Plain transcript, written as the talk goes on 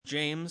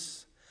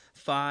James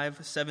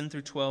 5, 7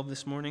 through 12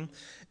 this morning.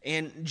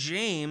 And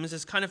James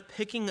is kind of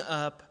picking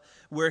up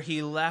where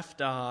he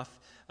left off.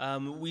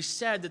 We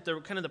said that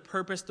the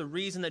purpose, the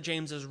reason that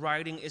James is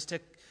writing is to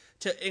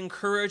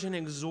encourage and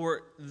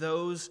exhort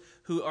those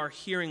who are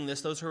hearing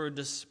this, those who are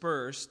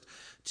dispersed,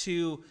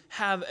 to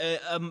have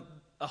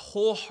a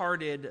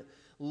wholehearted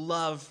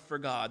love for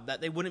God, that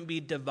they wouldn't be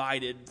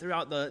divided.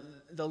 Throughout the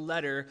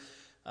letter,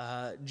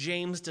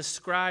 James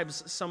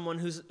describes someone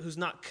who's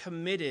not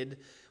committed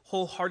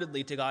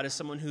wholeheartedly to God as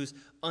someone who's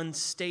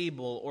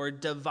unstable or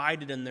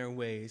divided in their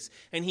ways.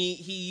 And he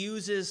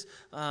uses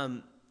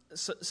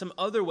some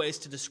other ways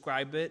to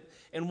describe it,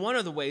 and one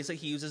of the ways that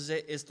he uses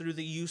it is through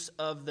the use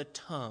of the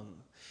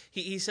tongue.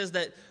 He says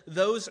that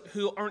those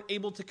who aren't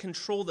able to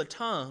control the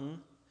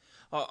tongue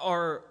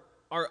are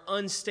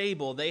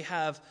unstable. They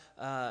have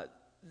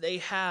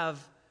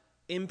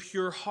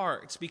impure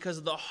hearts,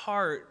 because the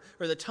heart,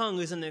 or the tongue,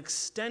 is an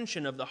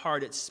extension of the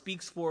heart. It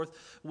speaks forth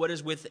what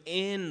is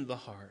within the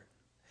heart.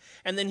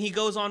 And then he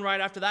goes on right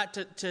after that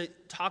to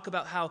talk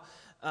about how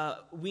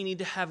we need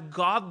to have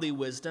godly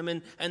wisdom,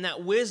 and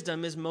that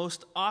wisdom is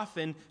most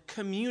often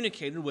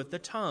communicated with the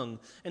tongue.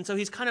 And so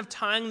he's kind of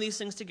tying these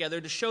things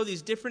together to show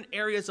these different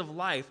areas of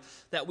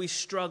life that we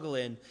struggle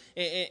in.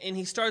 And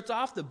he starts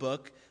off the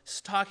book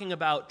talking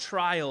about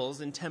trials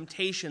and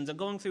temptations and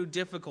going through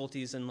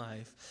difficulties in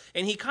life.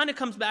 And he kind of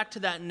comes back to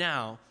that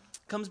now.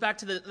 Comes back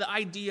to the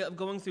idea of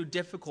going through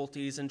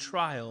difficulties and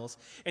trials,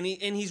 and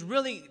he's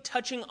really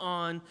touching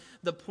on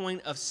the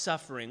point of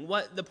suffering,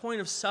 what the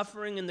point of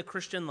suffering in the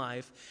Christian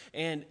life,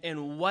 and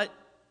what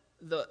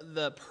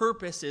the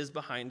purpose is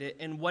behind it,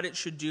 and what it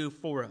should do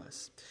for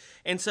us.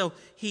 And so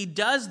he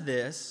does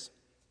this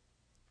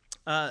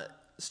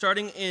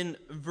starting in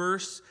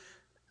verse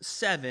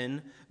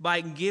 7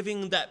 by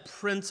giving that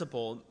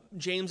principle.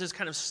 James's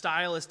kind of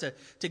style is to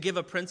give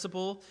a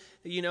principle,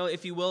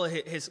 if you will,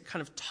 his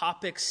kind of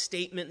topic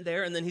statement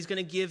there, and then he's going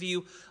to give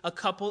you a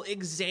couple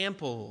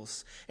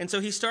examples. And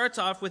so he starts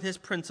off with his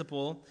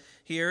principle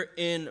here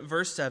in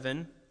verse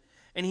 7,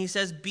 and he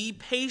says, "Be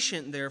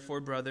patient, therefore,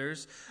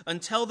 brothers,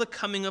 until the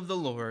coming of the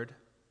Lord."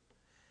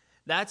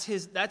 That's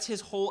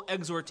his whole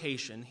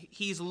exhortation.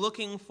 He's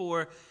looking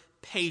for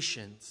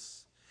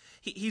patience.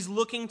 He's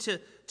looking to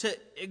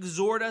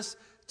exhort us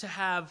to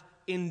have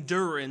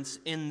endurance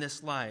in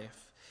this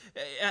life.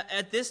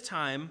 At this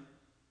time,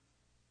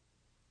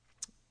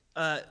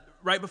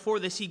 right before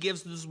this, he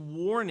gives this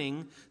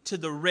warning to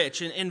the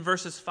rich. In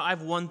verses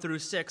 5, 1 through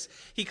 6,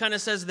 he kind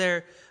of says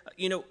there,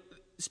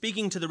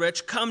 speaking to the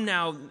rich, "Come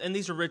now," and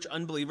these are rich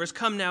unbelievers,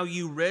 "Come now,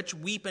 you rich,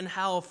 weep and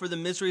howl for the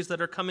miseries that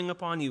are coming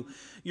upon you.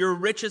 Your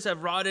riches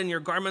have rotted, and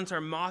your garments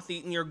are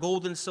moth-eaten, your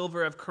gold and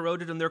silver have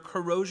corroded, and their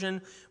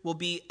corrosion will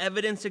be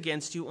evidence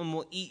against you and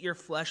will eat your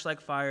flesh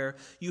like fire.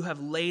 You have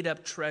laid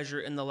up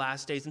treasure in the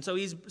last days." And so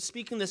he's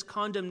speaking this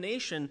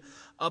condemnation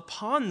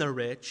upon the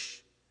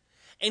rich,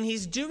 and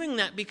he's doing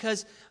that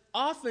because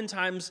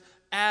oftentimes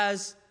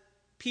as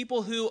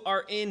people who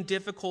are in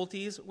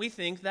difficulties, we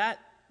think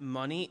that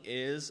money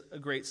is a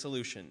great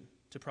solution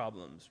to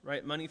problems,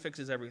 right? Money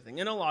fixes everything.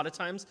 And a lot of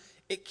times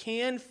it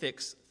can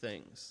fix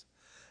things.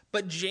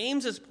 But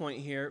James's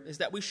point here is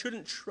that we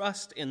shouldn't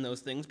trust in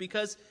those things,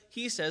 because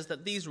he says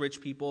that these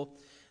rich people,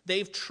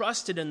 they've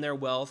trusted in their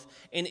wealth,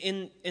 and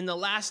in the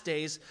last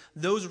days,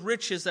 those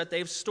riches that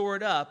they've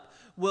stored up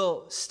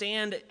will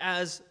stand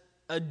as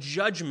a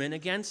judgment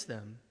against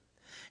them.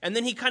 And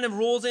then he kind of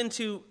rolls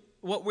into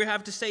what we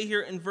have to say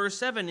here in verse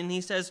 7, and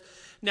he says,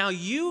 "Now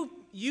you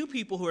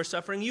people who are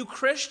suffering, you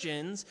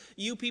Christians,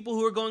 you people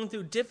who are going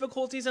through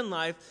difficulties in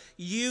life,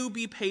 you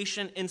be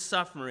patient in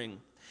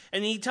suffering."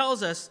 And he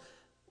tells us,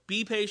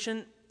 be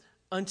patient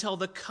until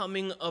the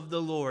coming of the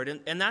Lord.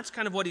 And that's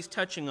kind of what he's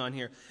touching on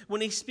here.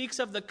 When he speaks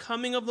of the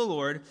coming of the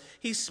Lord,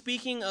 he's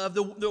speaking of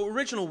the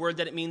original word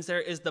that it means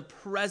there is the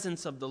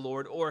presence of the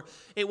Lord, or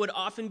it would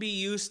often be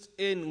used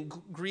in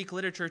Greek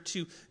literature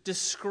to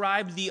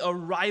describe the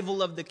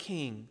arrival of the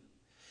king.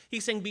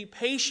 He's saying, be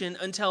patient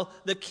until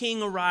the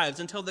king arrives,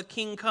 until the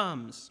king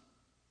comes.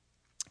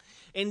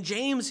 In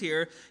James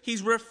here,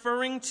 he's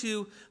referring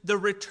to the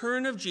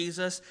return of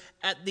Jesus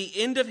at the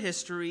end of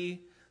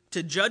history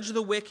to judge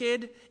the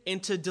wicked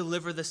and to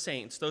deliver the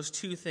saints, those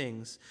two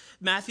things.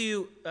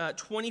 Matthew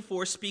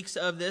 24 speaks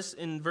of this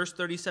in verse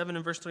 37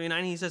 and verse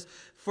 39. He says,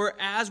 "For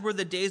as were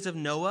the days of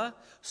Noah,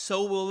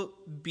 so will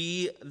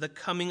be the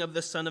coming of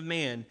the Son of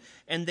Man.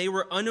 And they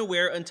were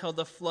unaware until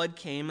the flood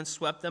came and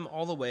swept them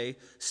all away.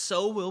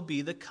 So will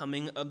be the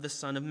coming of the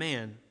Son of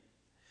Man."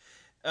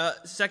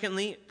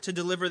 Secondly, to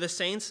deliver the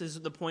saints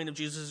is the point of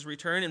Jesus'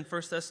 return. In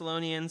 1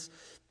 Thessalonians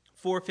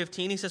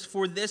 4:15, he says,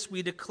 "For this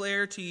we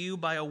declare to you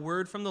by a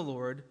word from the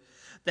Lord,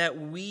 that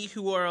we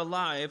who are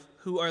alive,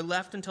 who are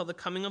left until the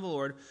coming of the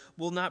Lord,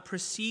 will not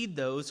precede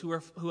those who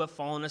have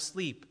fallen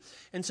asleep."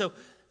 And so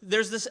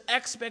there's this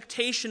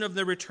expectation of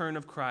the return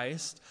of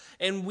Christ,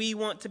 and we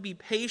want to be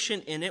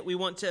patient in it. We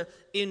want to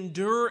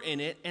endure in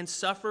it and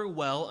suffer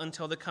well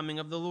until the coming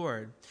of the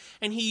Lord.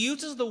 And he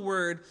uses the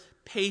word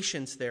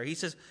patience there. He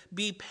says,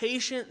 "Be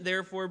patient,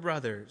 therefore,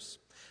 brothers."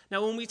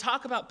 Now, when we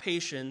talk about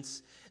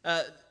patience,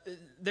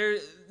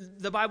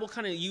 the Bible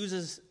kind of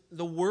uses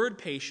the word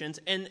patience,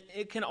 and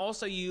it can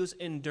also use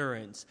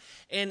endurance.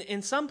 And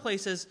in some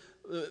places,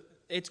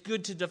 it's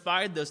good to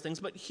divide those things,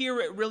 but here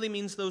it really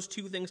means those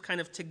two things kind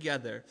of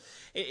together.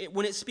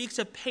 When it speaks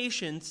of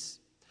patience,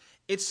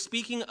 it's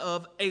speaking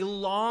of a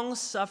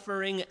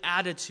long-suffering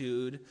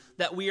attitude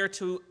that we are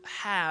to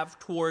have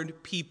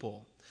toward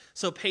people.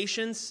 So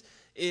patience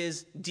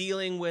is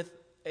dealing with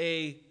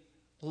a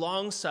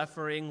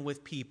long-suffering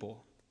with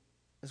people.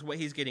 That's what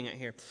he's getting at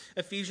here.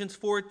 Ephesians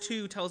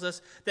 4:2 tells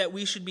us that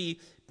we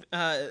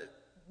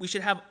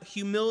should have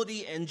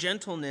humility and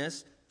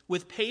gentleness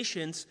with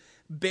patience,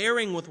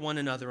 bearing with one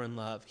another in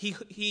love.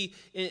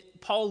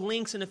 Paul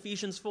links in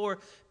Ephesians 4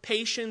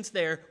 patience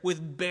there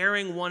with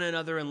bearing one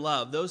another in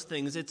love. Those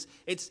things,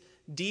 it's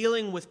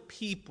dealing with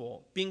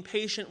people, being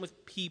patient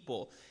with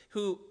people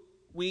who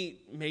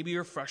we maybe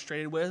are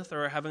frustrated with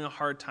or are having a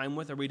hard time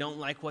with, or we don't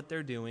like what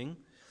they're doing.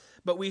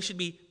 But we should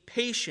be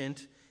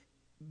patient,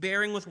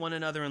 bearing with one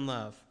another in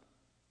love.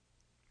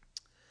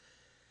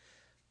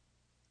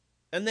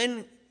 And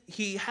then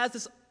he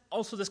has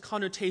also this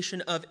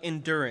connotation of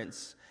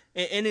endurance.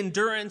 And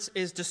endurance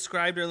is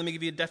described, or let me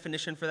give you a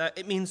definition for that.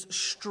 It means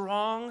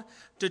strong,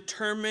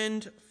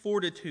 determined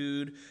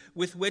fortitude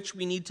with which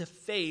we need to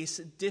face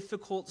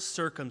difficult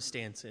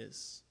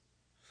circumstances.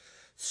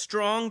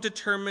 Strong,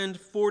 determined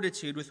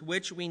fortitude with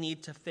which we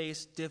need to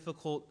face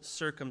difficult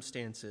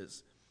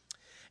circumstances.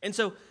 And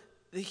so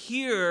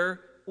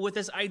here, with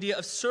this idea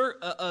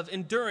of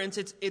endurance,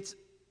 it's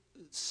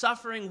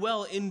suffering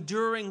well,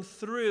 enduring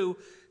through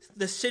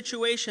the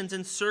situations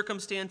and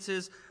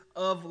circumstances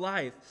of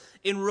life.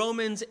 In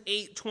Romans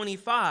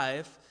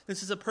 8:25,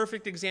 this is a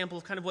perfect example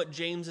of kind of what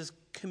James is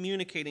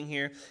communicating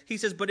here. He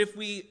says,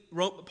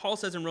 Paul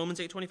says in Romans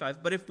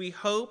 8:25, but if we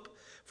hope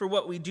for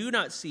what we do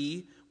not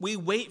see, we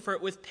wait for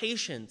it with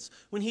patience.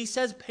 When he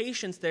says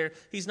patience there,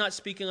 he's not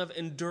speaking of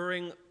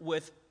enduring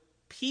with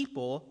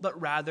people, but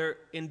rather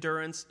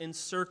endurance in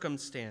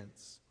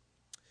circumstance.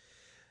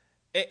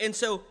 And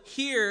so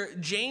here,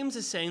 James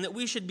is saying that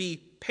we should be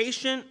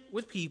patient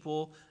with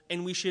people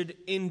and we should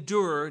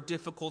endure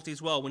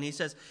difficulties well. When he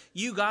says,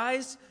 you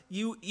guys,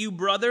 you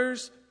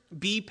brothers,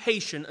 be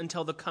patient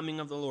until the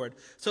coming of the Lord.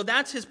 So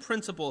that's his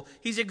principle.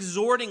 He's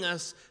exhorting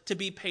us to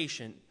be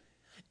patient.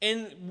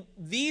 And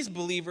these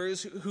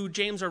believers who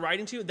James are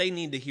writing to, they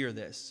need to hear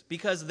this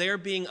because they're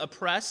being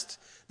oppressed,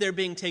 they're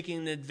being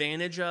taken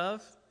advantage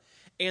of,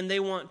 and they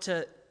want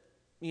to,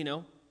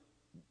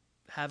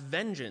 have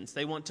vengeance.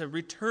 They want to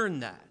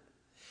return that.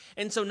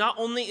 And so not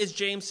only is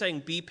James saying,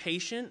 be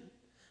patient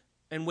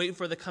and wait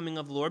for the coming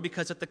of the Lord,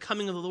 because at the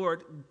coming of the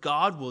Lord,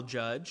 God will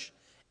judge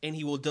and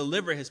he will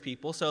deliver his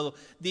people. So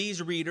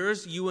these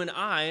readers, you and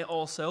I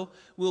also,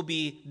 will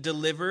be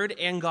delivered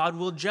and God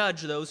will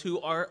judge those who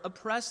are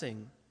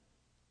oppressing.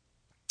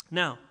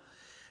 Now,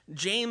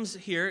 James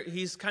here,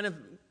 he's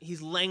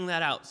laying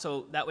that out.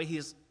 So that way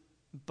he's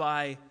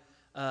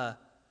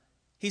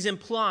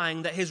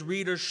implying that his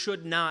readers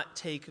should not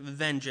take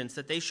vengeance,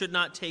 that they should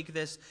not take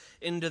this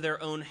into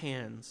their own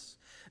hands.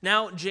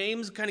 Now,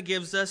 James kind of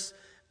gives us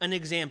an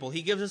example.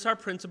 He gives us our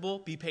principle,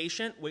 be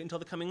patient, wait until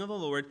the coming of the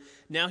Lord.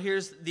 Now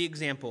here's the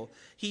example.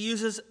 He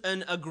uses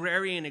an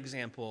agrarian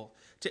example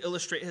to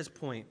illustrate his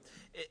point.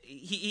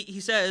 He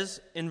says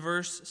in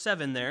verse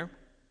 7 there,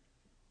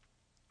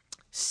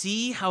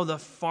 see how the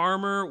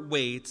farmer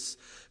waits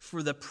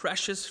for the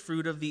precious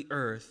fruit of the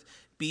earth,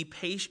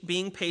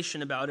 being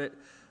patient about it,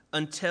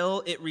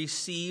 until it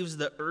receives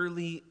the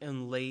early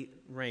and late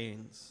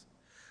rains.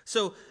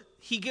 So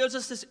he gives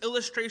us this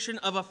illustration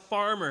of a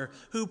farmer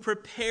who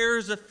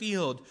prepares a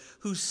field,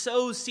 who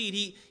sows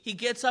seed. He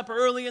gets up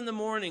early in the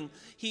morning.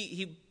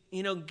 He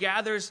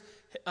gathers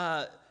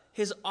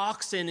his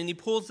oxen and he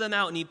pulls them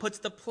out and he puts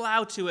the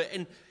plow to it,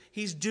 and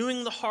he's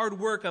doing the hard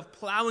work of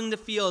plowing the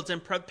fields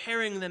and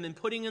preparing them and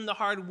putting in the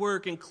hard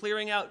work and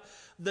clearing out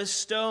the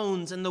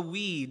stones and the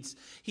weeds.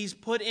 He's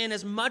put in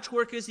as much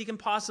work as he can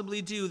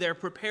possibly do there,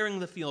 preparing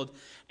the field.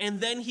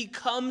 And then he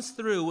comes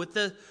through with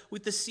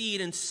the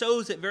seed and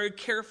sows it very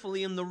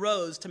carefully in the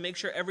rows to make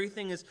sure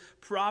everything is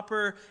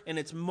proper and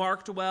it's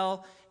marked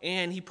well.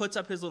 And he puts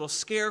up his little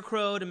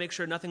scarecrow to make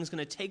sure nothing's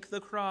going to take the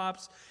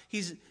crops.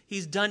 He's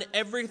done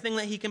everything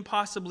that he can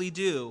possibly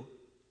do.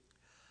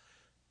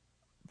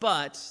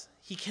 But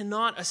he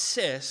cannot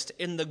assist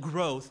in the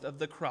growth of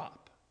the crop.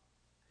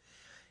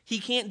 He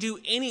can't do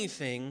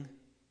anything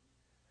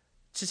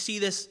to see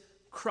this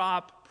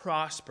crop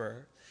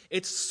prosper.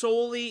 It's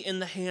solely in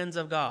the hands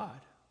of God.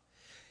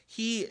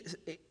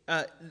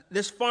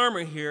 This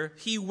farmer here,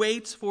 he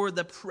waits for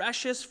the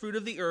precious fruit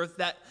of the earth,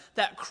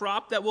 that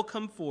crop that will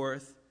come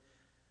forth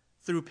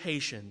through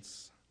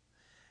patience.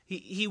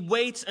 He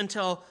waits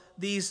until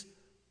these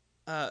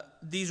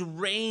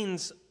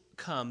rains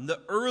come,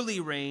 the early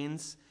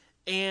rains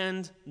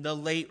and the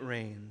late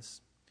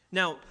rains.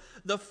 Now,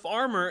 the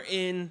farmer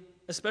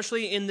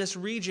especially in this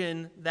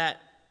region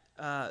that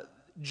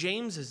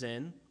James is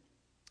in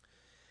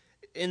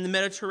the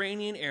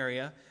Mediterranean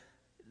area,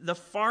 the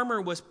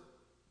farmer was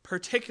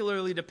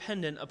particularly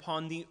dependent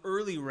upon the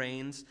early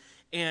rains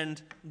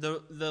and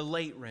the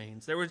late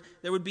rains. There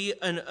would be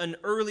an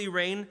early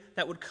rain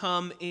that would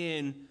come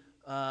in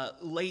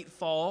late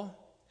fall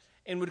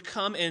and would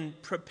come and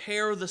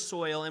prepare the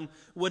soil and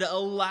would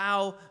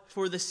allow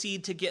for the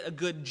seed to get a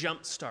good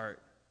jump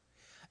start.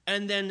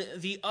 And then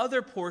the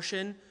other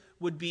portion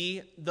would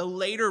be the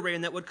later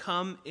rain that would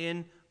come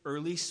in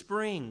early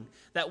spring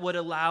that would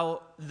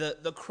allow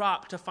the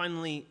crop to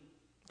finally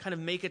kind of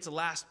make its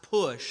last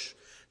push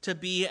to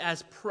be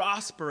as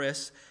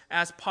prosperous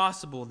as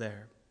possible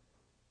there.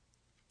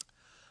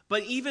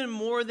 But even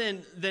more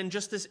than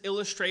just this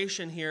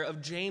illustration here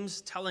of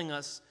James telling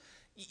us,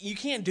 you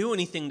can't do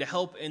anything to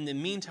help in the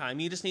meantime.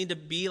 You just need to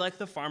be like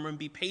the farmer and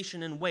be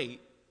patient and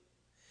wait.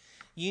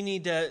 You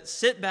need to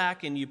sit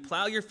back and you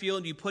plow your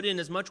field, you put in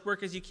as much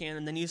work as you can,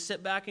 and then you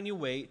sit back and you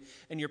wait,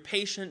 and you're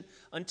patient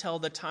until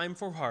the time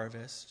for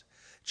harvest.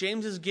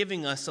 James is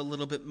giving us a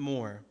little bit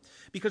more.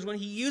 Because when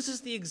he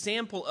uses the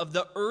example of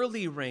the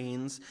early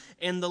rains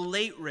and the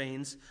late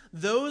rains,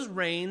 those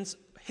rains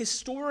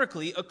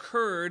historically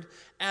occurred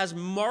as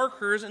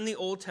markers in the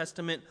Old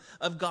Testament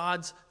of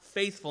God's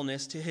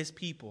faithfulness to his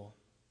people.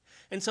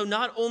 And so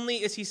not only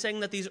is he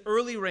saying that these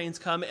early rains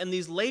come and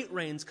these late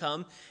rains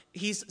come,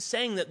 he's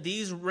saying that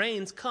these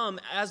rains come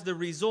as the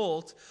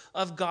result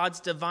of God's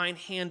divine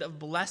hand of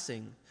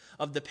blessing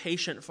of the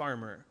patient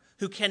farmer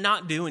who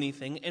cannot do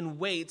anything and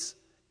waits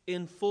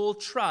in full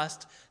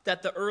trust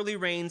that the early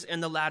rains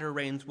and the latter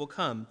rains will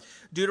come.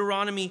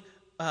 Deuteronomy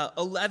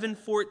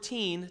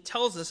 11:14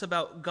 tells us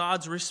about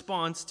God's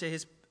response to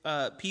his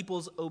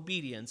people's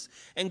obedience.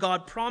 And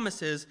God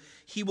promises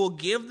he will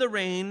give the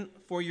rain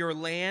for your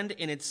land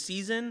in its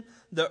season,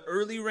 the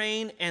early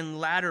rain and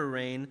latter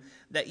rain,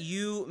 that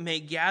you may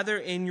gather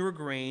in your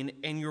grain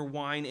and your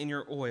wine and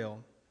your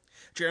oil.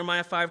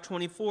 Jeremiah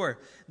 5:24,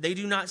 they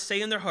do not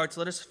say in their hearts,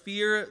 let us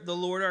fear the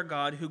Lord our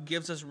God who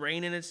gives us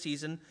rain in its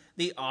season,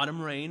 the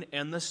autumn rain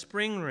and the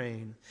spring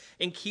rain,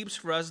 and keeps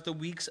for us the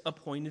weeks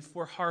appointed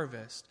for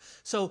harvest.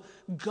 So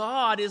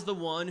God is the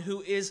one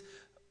who is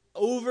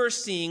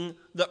overseeing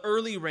the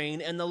early rain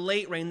and the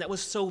late rain that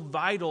was so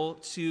vital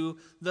to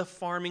the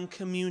farming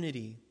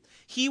community.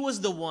 He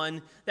was the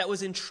one that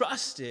was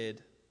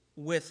entrusted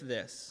with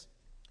this.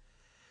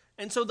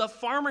 And so the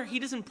farmer, he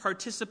doesn't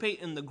participate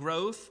in the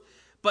growth,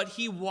 but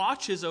he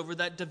watches over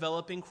that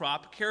developing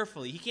crop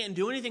carefully. He can't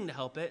do anything to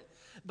help it,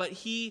 but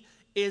he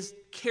is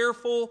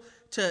careful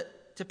to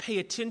pay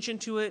attention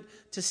to it,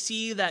 to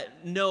see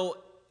that no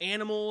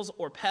animals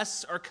or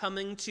pests are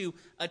coming to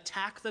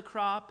attack the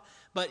crop,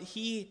 but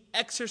he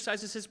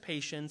exercises his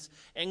patience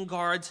and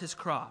guards his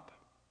crop.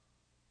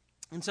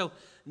 And so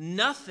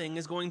nothing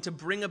is going to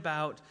bring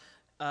about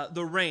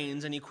the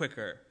rains any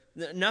quicker.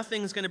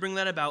 Nothing is going to bring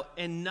that about,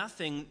 and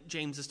nothing,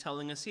 James is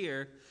telling us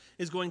here,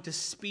 is going to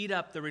speed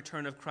up the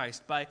return of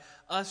Christ by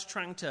us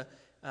trying to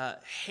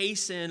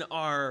hasten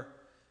our,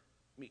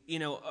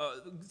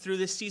 through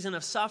this season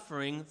of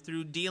suffering,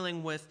 through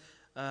dealing with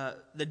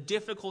the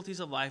difficulties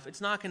of life.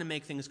 It's not going to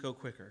make things go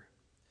quicker.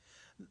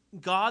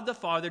 God the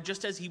Father,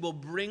 just as he will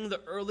bring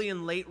the early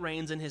and late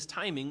rains in his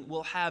timing,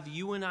 will have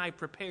you and I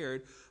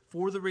prepared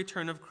for the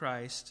return of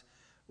Christ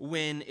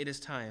when it is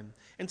time.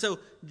 And so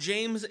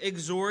James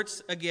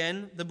exhorts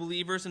again the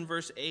believers in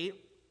verse 8.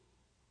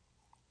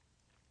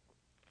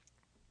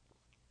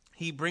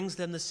 He brings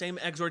them the same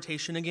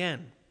exhortation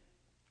again.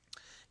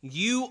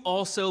 You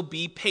also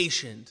be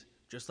patient,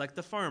 just like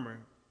the farmer.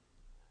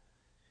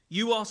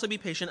 You also be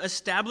patient.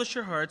 Establish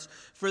your hearts,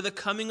 for the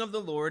coming of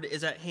the Lord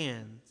is at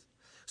hand.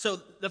 So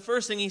the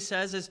first thing he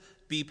says is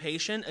be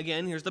patient.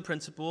 Again, here's the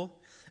principle.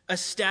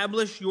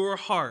 Establish your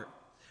heart.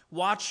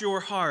 Watch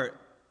your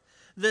heart.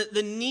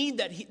 The need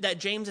that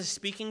James is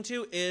speaking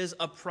to is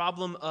a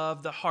problem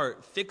of the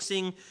heart,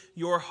 fixing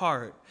your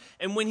heart.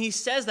 And when he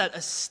says that,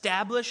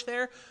 establish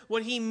there,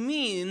 what he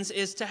means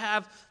is to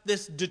have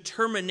this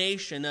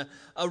determination,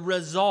 a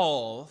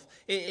resolve.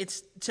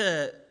 It's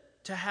to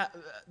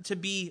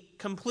be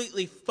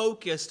completely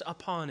focused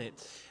upon it.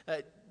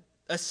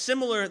 The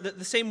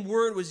same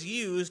word was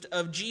used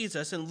of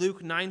Jesus in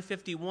Luke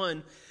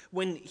 9:51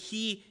 when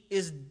he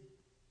is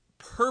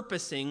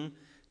purposing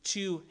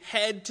to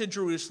head to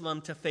Jerusalem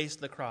to face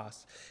the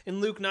cross.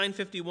 In Luke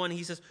 9:51,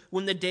 he says,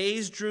 when the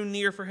days drew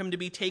near for him to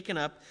be taken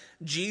up,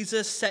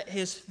 Jesus set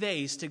his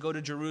face to go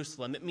to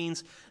Jerusalem. It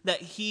means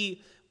that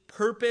he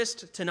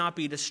purposed to not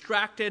be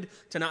distracted,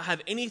 to not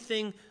have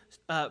anything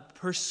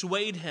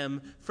persuade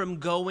him from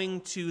going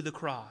to the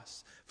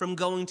cross, from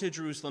going to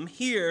Jerusalem.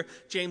 Here,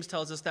 James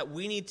tells us that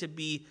we need to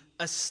be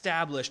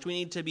established. We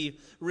need to be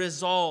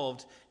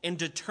resolved and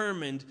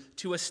determined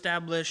to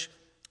establish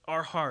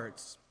our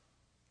hearts.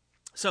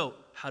 So,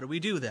 how do we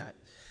do that?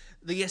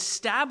 The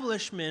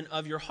establishment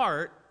of your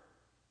heart,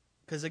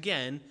 because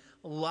again,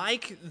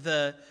 like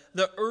the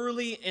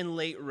early and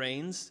late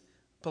rains,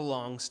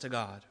 belongs to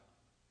God.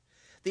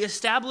 The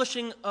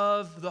establishing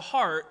of the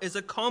heart is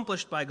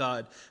accomplished by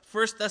God.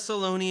 1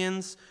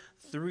 Thessalonians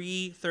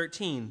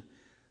 3:13.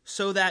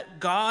 So that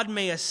God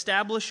may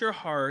establish your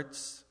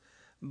hearts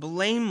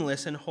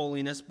blameless in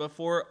holiness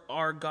before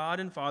our God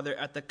and Father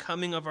at the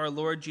coming of our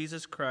Lord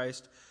Jesus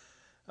Christ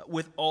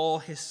with all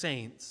his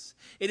saints.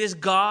 It is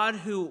God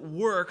who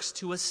works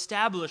to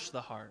establish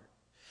the heart.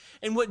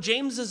 And what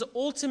James is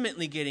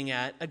ultimately getting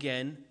at,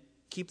 again,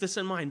 keep this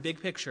in mind,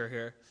 big picture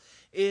here,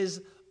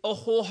 is a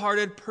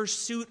wholehearted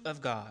pursuit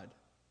of God.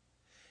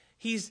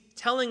 He's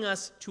telling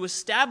us to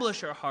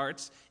establish our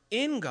hearts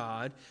in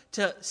God,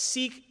 to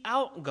seek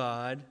out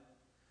God,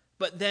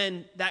 but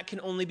then that can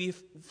only be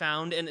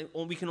found and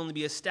we can only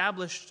be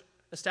establish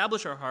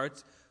our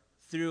hearts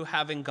through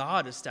having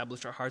God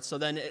establish our hearts. So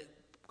then it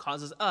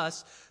causes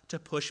us to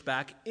push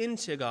back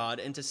into God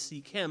and to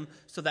seek him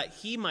so that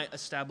he might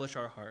establish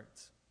our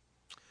hearts.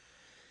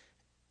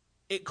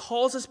 It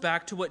calls us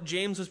back to what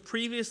James was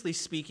previously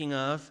speaking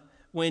of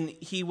when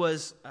he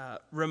was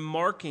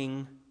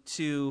remarking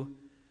to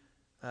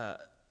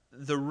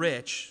the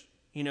rich,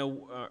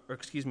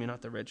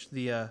 not the rich,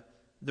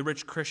 the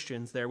rich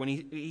Christians there, when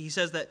he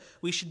says that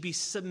we should be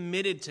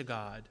submitted to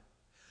God.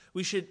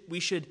 We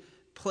should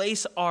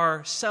place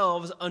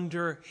ourselves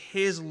under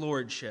his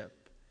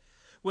lordship.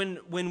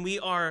 When we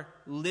are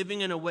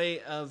living in a way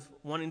of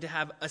wanting to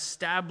have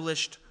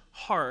established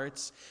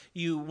hearts,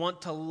 you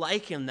want to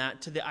liken that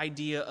to the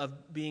idea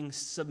of being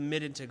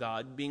submitted to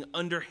God, being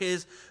under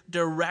his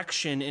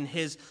direction and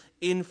his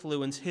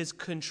influence, his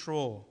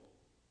control.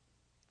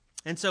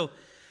 And so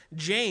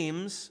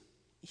James,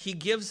 he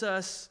gives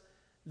us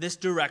this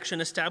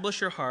direction, establish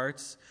your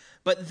hearts,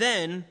 but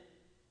then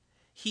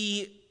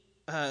he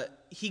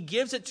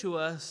gives it to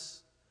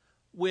us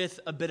with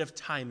a bit of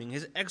timing.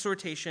 His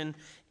exhortation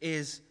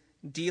is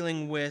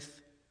dealing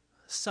with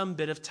some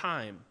bit of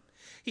time.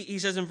 He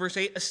says in verse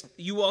 8,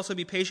 you also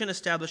be patient,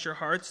 establish your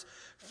hearts,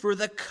 for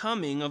the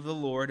coming of the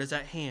Lord is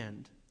at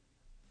hand.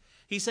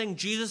 He's saying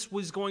Jesus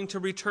was going to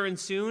return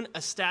soon.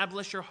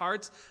 Establish your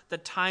hearts. The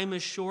time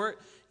is short.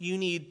 You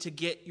need to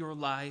get your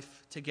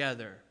life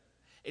together.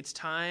 It's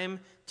time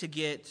to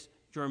get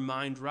your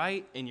mind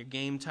right and your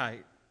game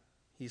tight,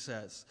 he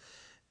says.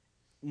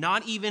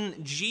 Not even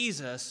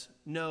Jesus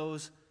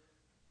knows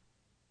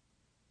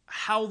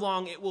how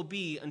long it will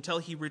be until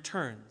he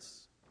returns.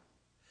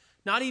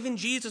 Not even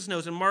Jesus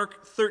knows. In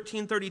Mark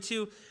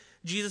 13:32,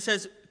 Jesus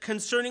says,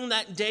 concerning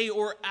that day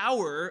or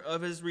hour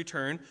of his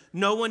return,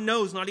 no one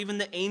knows, not even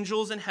the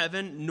angels in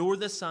heaven, nor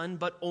the Son,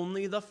 but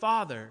only the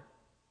Father.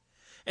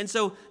 And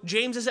so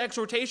James's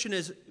exhortation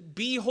is,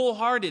 be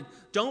wholehearted.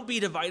 Don't be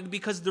divided,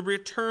 because the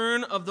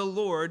return of the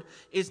Lord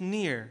is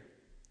near.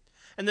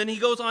 And then he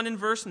goes on in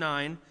verse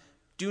 9,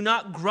 do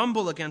not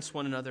grumble against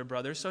one another,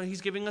 brothers. So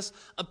he's giving us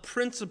a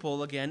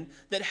principle again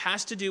that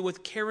has to do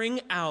with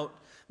carrying out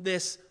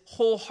this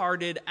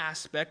wholehearted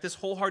aspect, this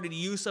wholehearted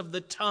use of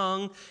the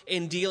tongue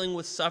in dealing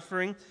with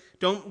suffering.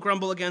 Don't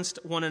grumble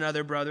against one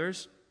another,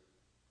 brothers,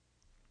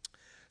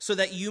 so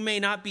that you may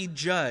not be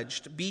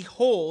judged.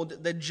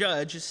 Behold, the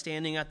judge is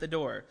standing at the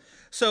door.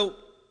 So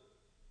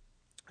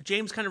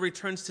James kind of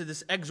returns to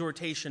this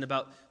exhortation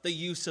about the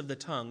use of the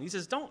tongue. He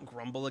says, don't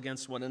grumble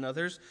against one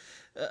another,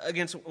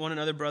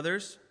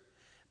 brothers.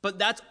 But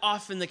that's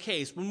often the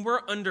case. When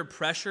we're under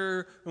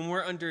pressure, when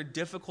we're under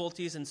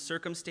difficulties and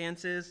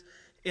circumstances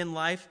in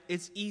life,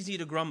 it's easy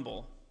to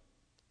grumble.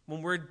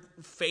 When we're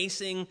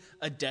facing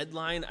a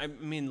deadline,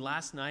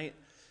 last night,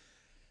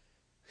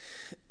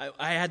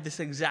 I had this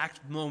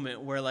exact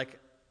moment where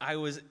I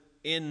was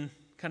in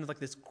kind of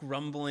this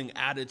grumbling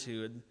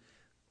attitude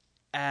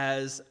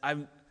as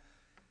I'm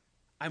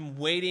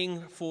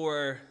waiting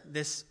for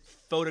this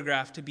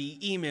photograph to be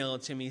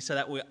emailed to me so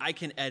that way I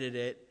can edit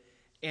it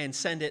and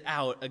send it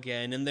out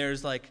again. And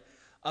there's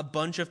a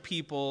bunch of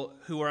people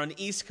who are on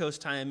East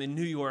Coast time in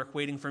New York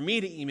waiting for me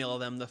to email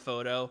them the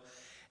photo.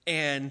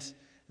 And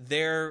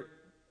they're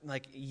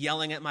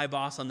yelling at my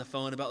boss on the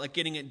phone about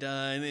getting it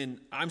done. And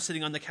I'm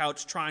sitting on the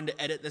couch trying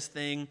to edit this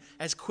thing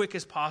as quick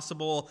as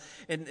possible.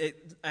 And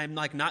I'm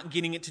not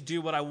getting it to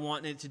do what I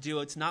want it to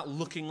do. It's not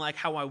looking like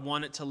how I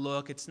want it to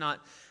look. It's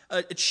not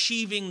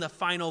achieving the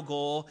final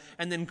goal.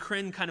 And then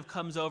Corinne kind of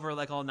comes over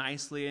all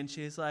nicely and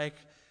she's like,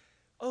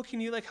 oh,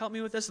 can you help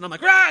me with this? And I'm like,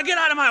 get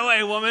out of my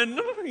way, woman.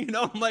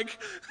 I'm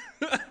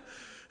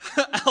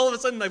all of a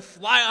sudden I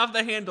fly off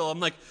the handle. I'm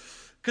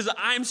because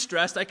I'm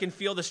stressed, I can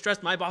feel the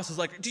stress. My boss is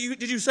like,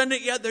 did you send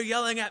it yet? They're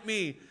yelling at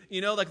me.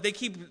 They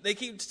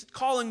keep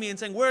calling me and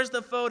saying, where's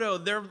the photo?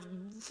 They're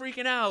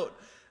freaking out.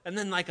 And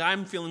then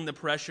I'm feeling the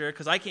pressure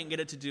because I can't get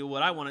it to do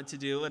what I want it to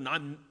do. And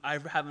I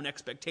have an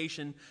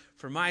expectation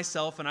for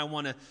myself and I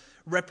want to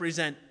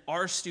represent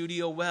our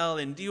studio well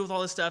and deal with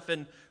all this stuff.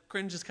 And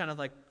Corinne just kind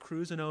of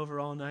cruising over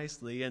all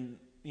nicely. And,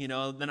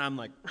 then I'm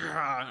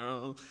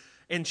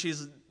and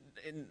she's,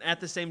 and at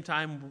the same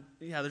time,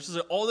 there's just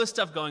all this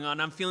stuff going on.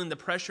 I'm feeling the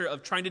pressure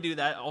of trying to do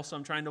that. Also,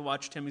 I'm trying to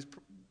watch Timmy's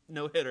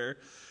no-hitter.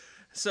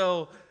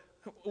 So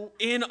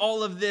in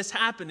all of this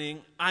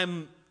happening,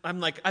 I've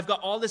got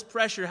all this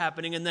pressure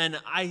happening, and then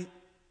I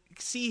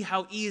see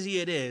how easy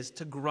it is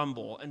to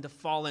grumble and to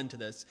fall into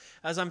this.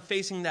 As I'm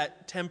facing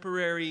that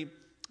temporary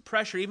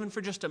pressure, even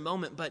for just a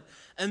moment, but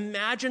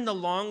imagine the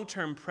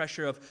long-term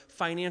pressure of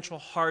financial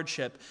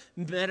hardship,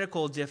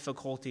 medical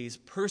difficulties,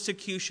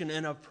 persecution,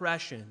 and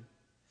oppression.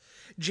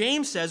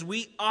 James says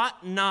we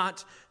ought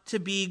not to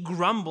be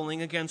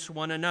grumbling against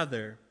one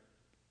another,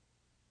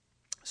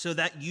 so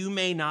that you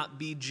may not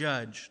be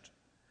judged.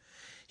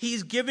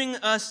 He's giving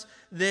us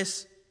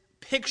this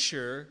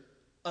picture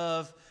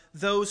of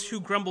those who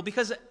grumble,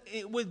 because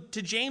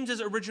to James's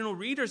original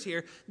readers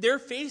here, they're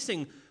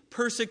facing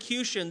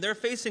persecution, they're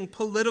facing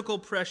political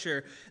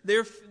pressure.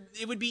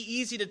 It would be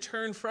easy to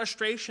turn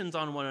frustrations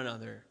on one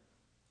another.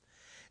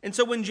 And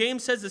so when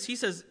James says this, he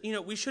says,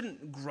 we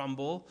shouldn't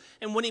grumble.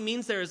 And what he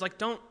means there is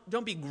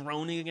don't be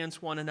groaning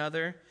against one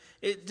another.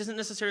 It doesn't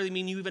necessarily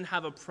mean you even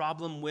have a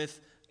problem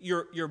with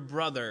your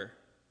brother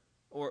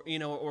or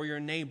your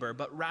neighbor,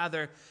 but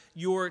rather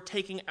you're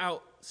taking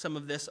out some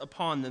of this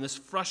upon them, this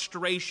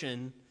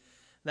frustration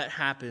that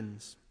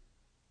happens.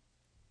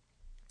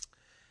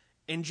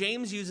 And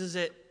James uses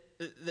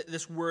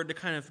this word to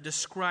kind of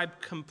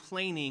describe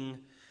complaining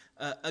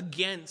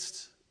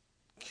against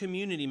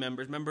community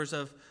members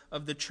of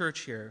the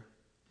church here.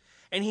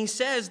 And he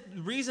says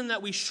the reason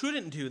that we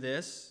shouldn't do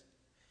this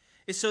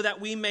is so that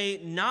we may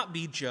not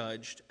be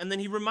judged. And then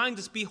he reminds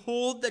us,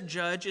 behold, the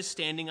judge is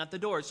standing at the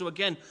door. So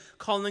again,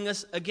 calling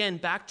us again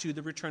back to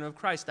the return of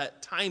Christ,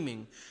 that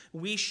timing.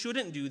 We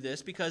shouldn't do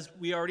this because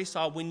we already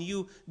saw when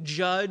you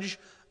judge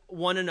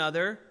one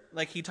another,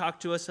 like he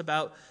talked to us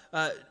about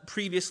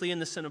previously in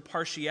the sin of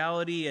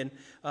partiality and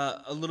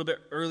a little bit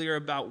earlier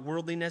about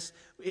worldliness.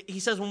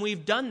 He says when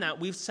we've done that,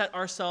 we've set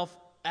ourselves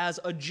as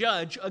a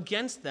judge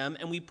against them,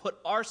 and we put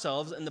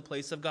ourselves in the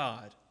place of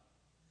God.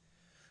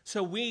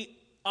 So we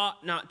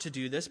ought not to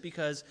do this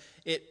because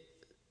it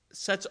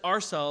sets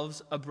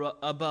ourselves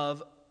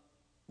above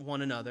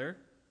one another,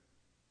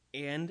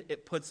 and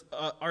it puts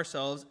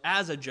ourselves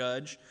as a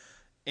judge.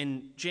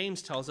 And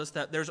James tells us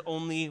that there's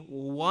only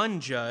one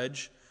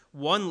judge,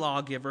 one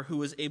lawgiver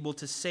who is able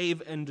to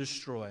save and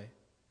destroy.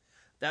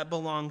 That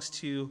belongs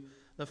to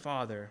the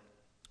Father.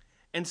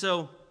 And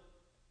so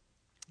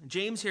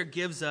James here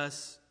gives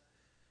us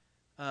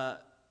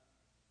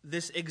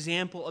this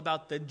example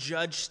about the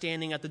judge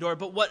standing at the door.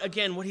 But what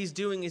he's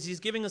doing is he's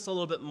giving us a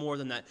little bit more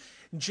than that.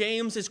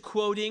 James is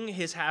quoting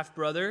his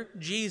half-brother,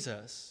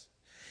 Jesus.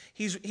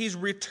 He's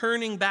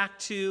returning back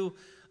to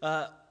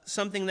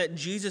something that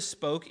Jesus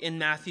spoke in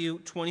Matthew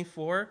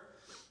 24.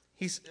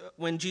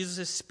 When Jesus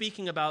is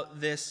speaking about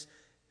this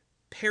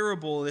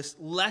parable, this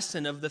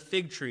lesson of the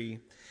fig tree.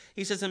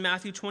 He says in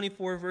Matthew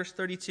 24, verse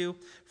 32,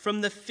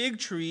 "From the fig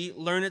tree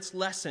learn its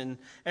lesson.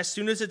 As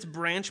soon as its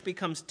branch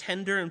becomes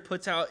tender and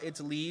puts out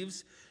its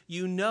leaves,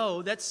 you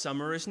know that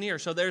summer is near."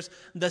 So there's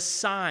the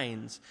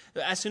signs.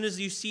 As soon as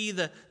you see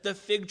the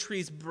fig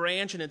tree's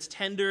branch and it's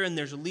tender and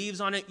there's leaves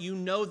on it, you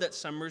know that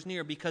summer is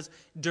near, because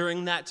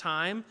during that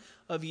time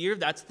of year,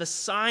 that's the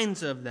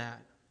signs of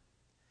that.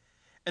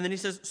 And then he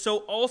says, so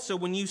also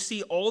when you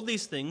see all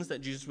these things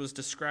that Jesus was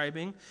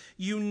describing,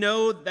 you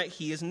know that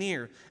he is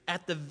near,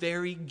 at the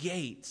very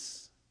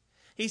gates.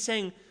 He's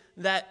saying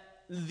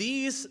that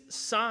these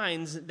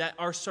signs that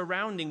are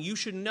surrounding, you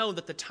should know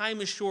that the time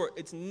is short,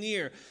 it's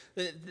near.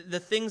 The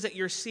things that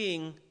you're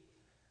seeing,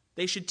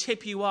 they should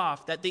tip you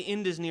off that the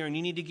end is near and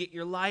you need to get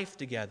your life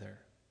together.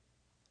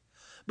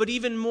 But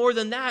even more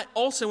than that,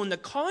 also in the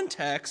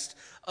context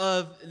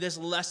of this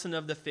lesson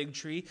of the fig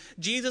tree,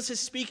 Jesus is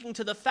speaking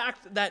to the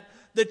fact that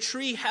the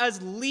tree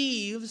has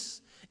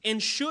leaves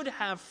and should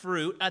have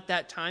fruit at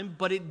that time,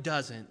 but it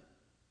doesn't.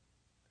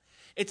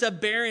 It's a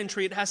barren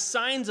tree. It has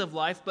signs of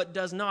life, but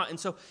does not. And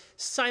so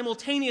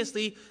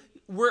simultaneously,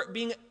 we're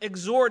being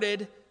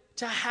exhorted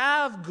to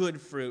have good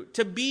fruit,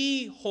 to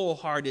be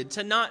wholehearted,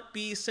 to not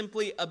be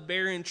simply a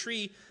barren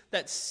tree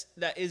that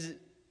is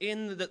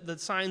in the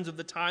signs of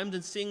the times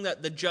and seeing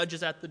that the judge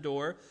is at the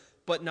door,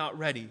 but not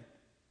ready.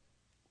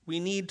 We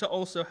need to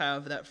also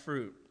have that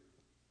fruit.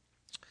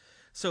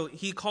 So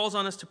he calls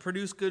on us to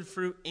produce good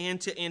fruit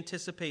and to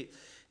anticipate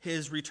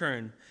his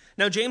return.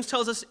 Now, James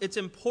tells us it's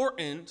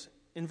important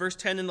in verse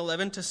 10 and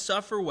 11 to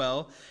suffer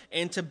well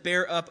and to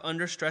bear up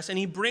under stress. And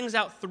he brings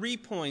out 3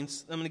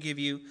 points I'm going to give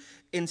you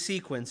in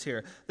sequence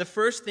here. The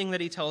first thing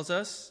that he tells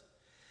us,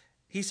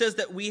 he says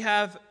that we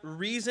have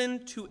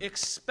reason to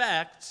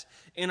expect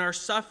in our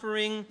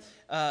suffering,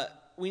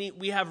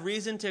 we have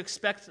reason to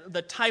expect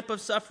the type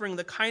of suffering,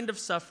 the kind of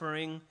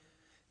suffering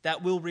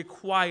that will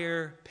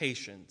require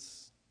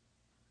patience.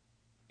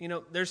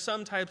 There's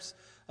some types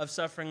of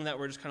suffering that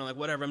we're just kind of like,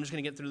 whatever, I'm just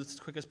going to get through this as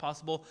quick as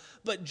possible.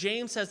 But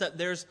James says that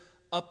there's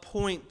a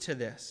point to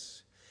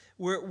this.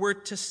 We're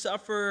to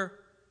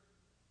suffer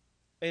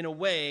in a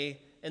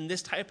way, and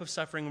this type of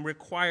suffering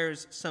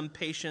requires some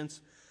patience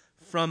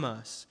from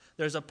us.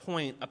 There's a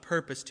point, a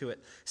purpose to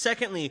it.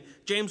 Secondly,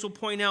 James will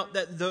point out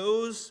that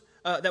those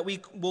that we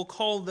will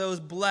call those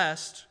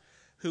blessed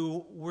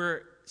who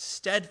were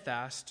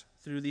steadfast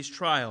through these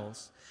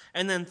trials.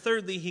 And then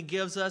thirdly, he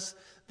gives us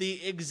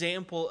the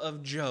example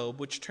of Job,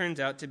 which turns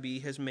out to be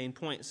his main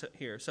point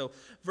here. So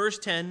verse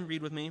 10,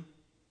 read with me.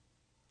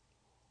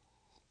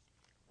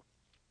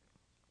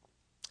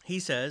 He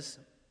says,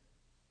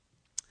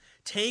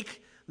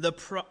 Take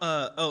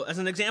as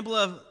an example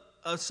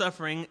of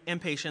suffering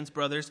and patience,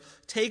 brothers,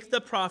 take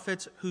the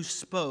prophets who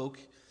spoke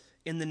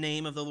in the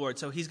name of the Lord.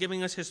 So he's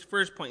giving us his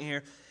first point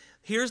here.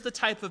 Here's the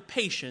type of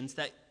patience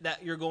that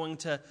you're going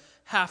to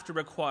have to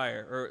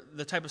require, or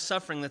the type of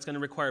suffering that's going to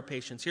require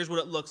patience. Here's what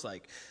it looks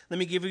like. Let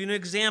me give you an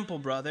example,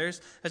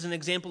 brothers. As an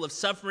example of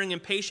suffering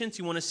and patience,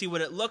 you want to see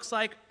what it looks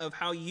like of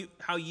how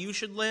you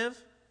should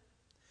live?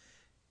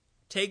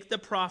 Take the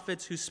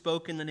prophets who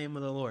spoke in the name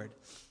of the Lord.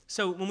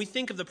 So when we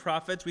think of the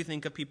prophets, we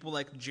think of people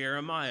like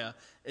Jeremiah,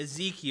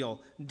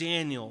 Ezekiel,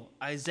 Daniel,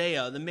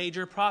 Isaiah, the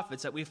major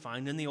prophets that we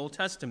find in the Old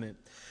Testament.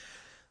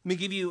 Let me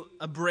give you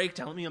a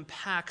breakdown. Let me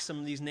unpack some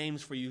of these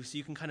names for you so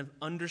you can kind of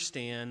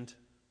understand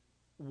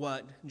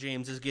what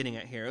James is getting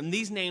at here. And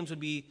these names would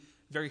be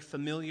very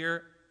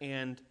familiar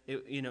and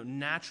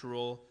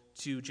natural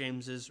to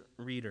James's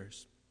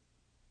readers.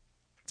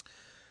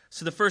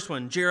 So the first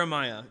one,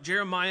 Jeremiah.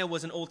 Jeremiah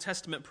was an Old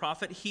Testament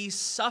prophet. He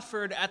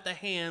suffered at the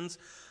hands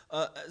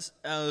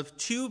of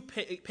two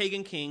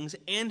pagan kings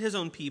and his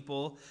own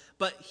people,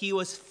 but he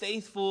was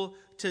faithful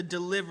to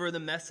deliver the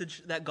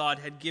message that God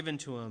had given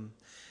to him.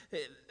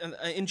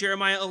 In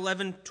Jeremiah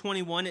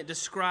 11:21, it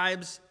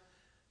describes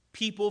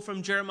people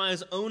from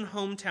Jeremiah's own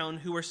hometown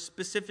who were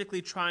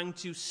specifically trying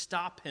to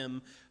stop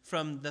him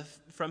from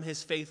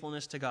his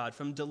faithfulness to God,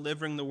 from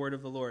delivering the word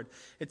of the Lord.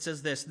 It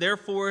says this,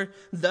 "Therefore,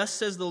 thus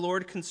says the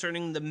Lord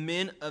concerning the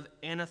men of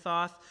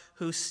Anathoth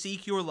who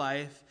seek your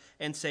life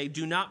and say,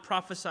 'Do not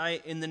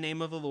prophesy in the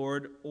name of the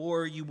Lord,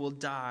 or you will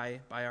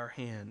die by our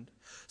hand.'"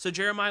 So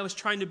Jeremiah was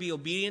trying to be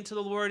obedient to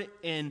the Lord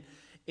in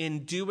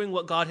doing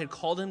what God had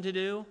called him to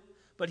do,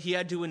 but he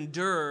had to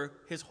endure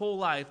his whole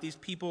life these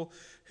people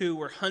who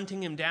were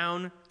hunting him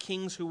down,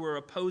 kings who were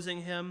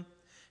opposing him,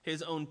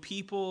 his own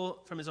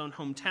people from his own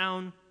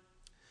hometown.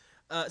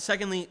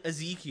 Secondly,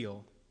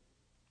 Ezekiel.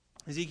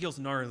 Ezekiel's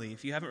gnarly.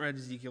 If you haven't read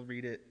Ezekiel,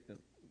 read it.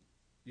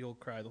 You'll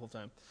cry the whole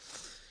time.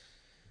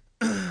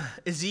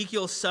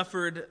 Ezekiel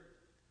suffered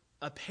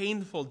a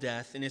painful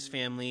death in his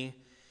family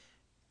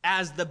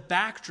as the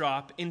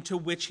backdrop into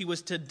which he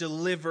was to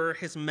deliver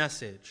his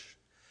message.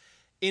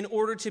 In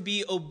order to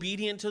be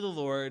obedient to the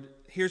Lord,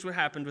 here's what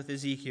happened with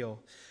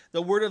Ezekiel.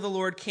 The word of the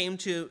Lord came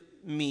to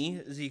me,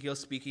 Ezekiel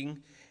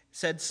speaking,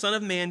 said, "Son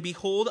of man,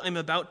 behold, I'm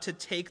about to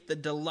take the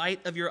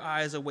delight of your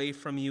eyes away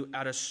from you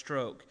at a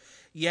stroke.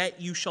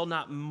 Yet you shall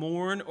not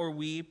mourn or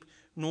weep,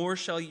 nor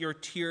shall your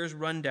tears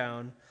run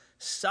down.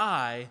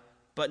 Sigh,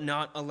 but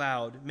not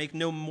aloud. Make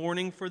no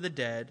mourning for the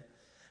dead.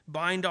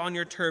 Bind on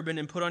your turban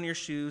and put on your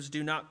shoes.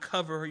 Do not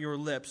cover your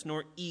lips,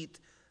 nor eat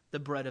the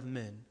bread of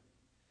men."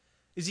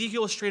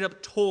 Ezekiel is straight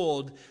up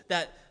told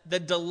that the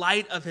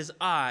delight of his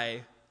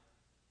eye,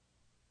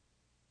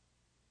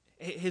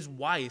 his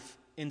wife,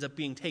 ends up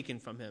being taken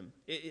from him.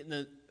 In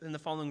the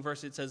following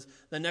verse, it says,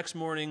 the next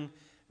morning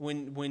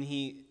when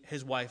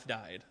his wife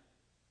died.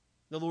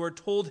 The Lord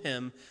told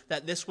him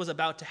that this was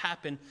about to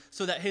happen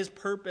so that his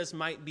purpose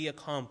might be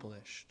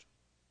accomplished.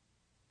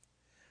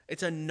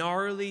 It's a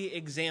gnarly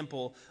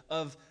example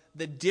of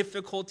the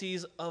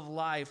difficulties of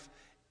life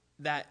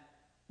that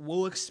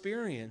we'll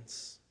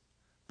experience,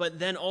 but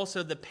then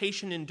also the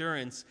patient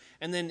endurance.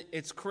 And then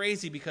it's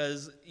crazy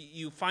because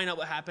you find out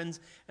what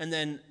happens, and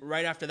then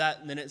right after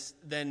that,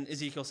 then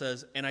Ezekiel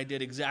says, "And I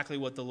did exactly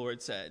what the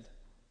Lord said."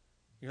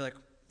 You're like,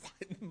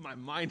 my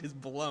mind is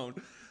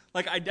blown.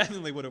 Like, I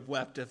definitely would have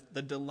wept if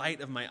the delight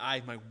of my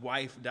eye, my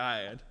wife,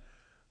 died.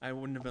 I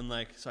wouldn't have been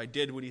like, so I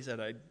did what he said.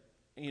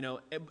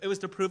 It was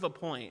to prove a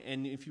point.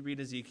 And if you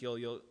read Ezekiel,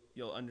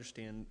 you'll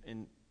understand,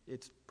 and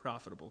it's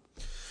profitable.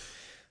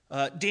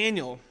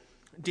 Daniel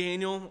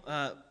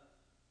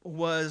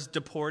was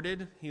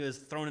deported. He was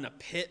thrown in a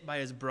pit by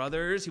his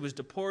brothers. He was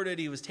deported.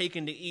 He was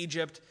taken to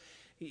Egypt.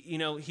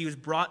 He was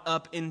brought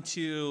up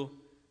into,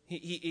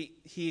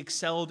 he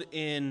excelled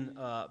in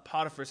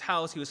Potiphar's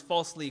house. He was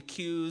falsely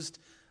accused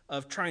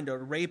of trying to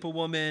rape a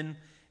woman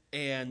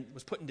and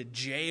was put into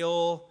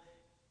jail.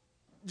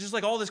 Just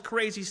like all this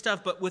crazy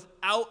stuff. But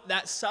without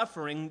that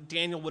suffering,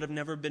 Daniel would have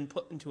never been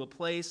put into a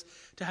place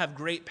to have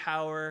great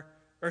power.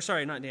 Or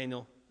sorry, not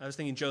Daniel. I was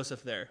thinking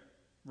Joseph there.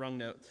 Wrong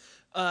note.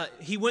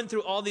 He went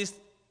through all these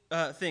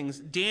things.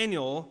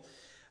 Daniel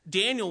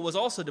was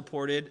also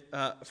deported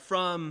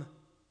from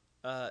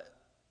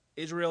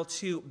Israel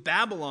to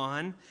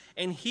Babylon,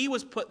 and he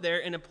was put there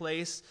in a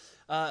place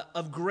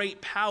of great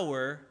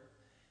power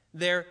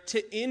there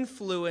to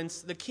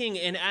influence the king.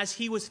 And as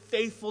he was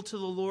faithful to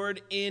the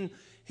Lord in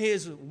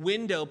his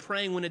window,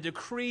 praying when a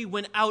decree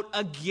went out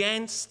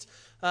against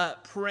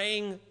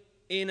praying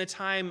in a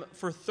time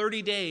for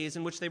 30 days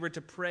in which they were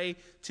to pray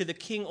to the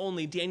king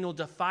only, Daniel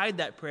defied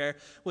that prayer,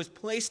 was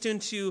placed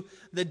into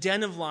the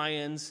den of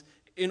lions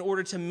in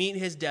order to meet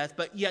his death,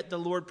 but yet the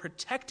Lord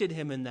protected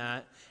him in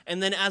that.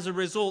 And then as a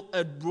result,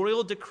 a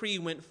royal decree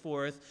went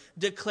forth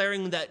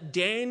declaring that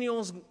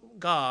Daniel's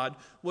God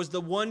was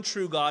the one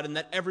true God and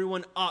that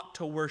everyone ought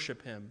to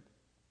worship him.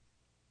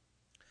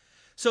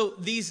 So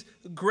these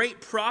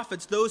great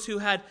prophets, those who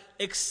had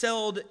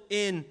excelled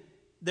in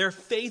their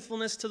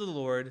faithfulness to the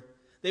Lord,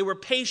 they were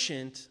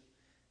patient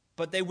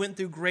but they went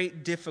through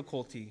great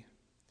difficulty.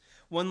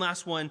 One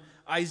last one,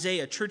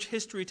 Isaiah. Church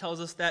history tells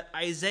us that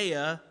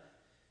Isaiah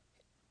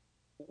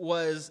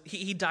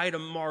he died a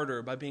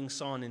martyr by being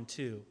sawn in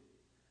two.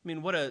 I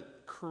mean, what a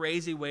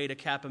crazy way to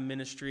cap a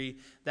ministry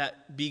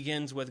that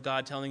begins with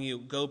God telling you,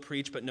 go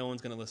preach, but no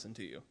one's going to listen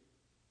to you.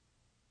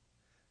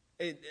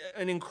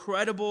 An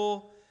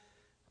incredible,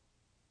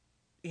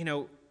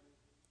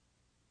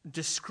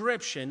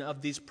 description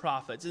of these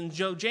prophets. And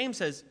James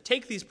says,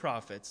 take these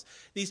prophets,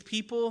 these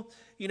people,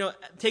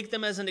 take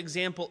them as an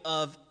example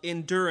of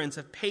endurance,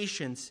 of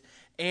patience,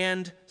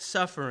 and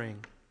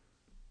suffering.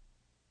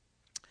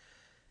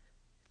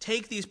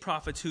 Take these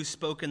prophets who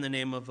spoke in the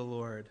name of the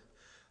Lord.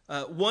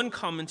 One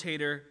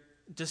commentator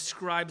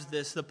describes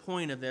the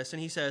point of this,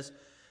 and he says,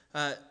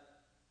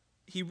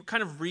 he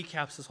kind of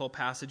recaps this whole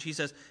passage. He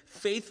says,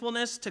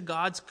 faithfulness to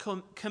God's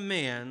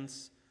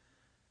commands,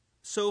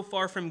 so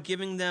far from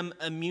giving them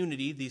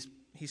immunity,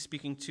 he's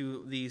speaking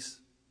to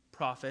these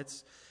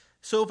prophets,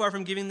 so far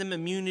from giving them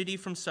immunity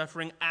from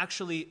suffering,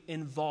 actually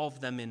involved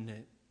them in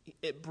it.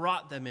 It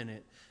brought them in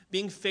it.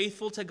 Being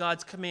faithful to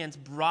God's commands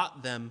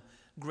brought them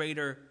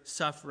greater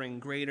suffering,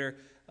 greater,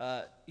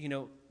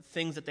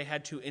 things that they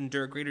had to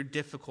endure, greater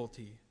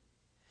difficulty.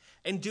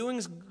 And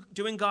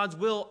doing God's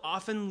will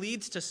often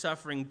leads to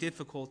suffering,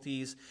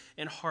 difficulties,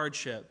 and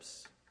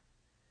hardships.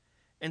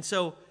 And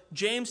so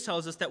James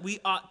tells us that we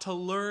ought to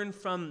learn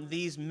from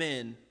these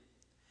men.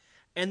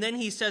 And then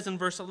he says in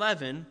verse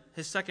 11,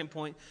 his second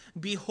point,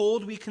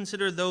 behold, we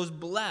consider those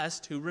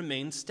blessed who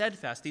remain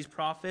steadfast. These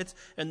prophets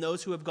and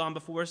those who have gone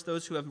before us,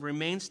 those who have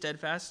remained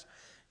steadfast,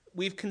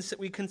 we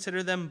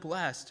consider them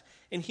blessed.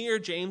 And here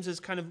James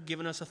has kind of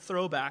given us a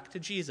throwback to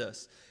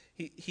Jesus.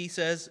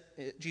 Jesus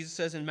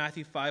says in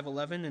Matthew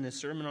 5:11 in his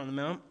Sermon on the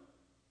Mount,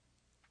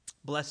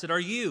 blessed are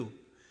you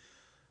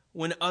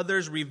when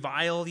others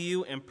revile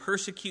you and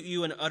persecute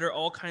you and utter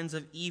all kinds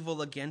of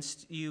evil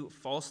against you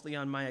falsely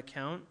on my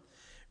account.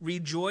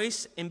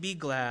 Rejoice and be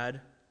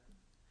glad,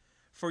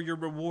 for your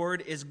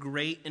reward is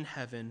great in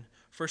heaven,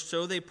 for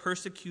so they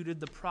persecuted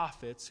the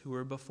prophets who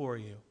were before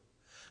you.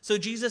 So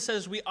Jesus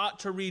says we ought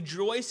to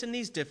rejoice in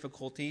these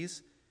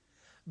difficulties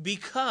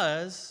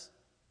because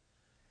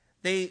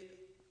they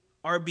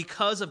are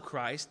because of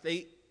Christ.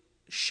 They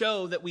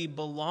show that we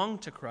belong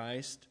to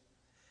Christ,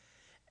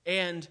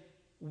 and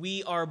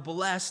we are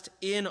blessed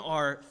in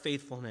our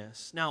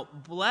faithfulness. Now,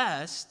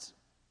 blessed,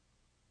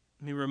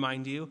 let me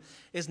remind you,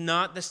 is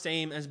not the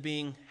same as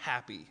being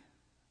happy.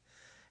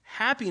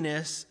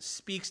 Happiness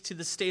speaks to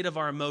the state of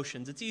our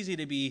emotions. It's easy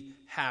to be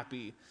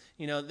happy.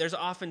 There's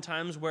often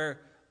times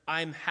where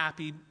I'm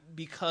happy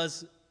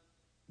because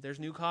there's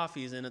new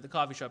coffees in at the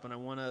coffee shop and I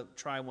want to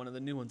try one of the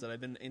new ones that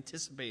I've been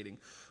anticipating.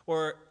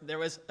 Or there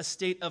was a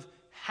state of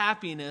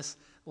happiness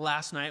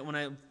last night when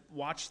I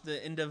watched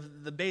the end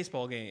of the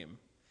baseball game.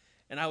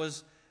 And I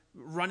was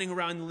running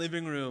around the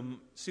living room,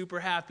 super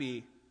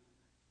happy.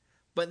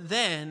 But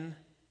then,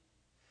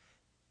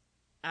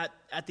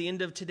 at the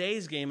end of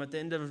today's game, at the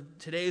end of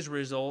today's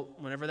result,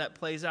 whenever that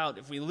plays out,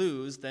 if we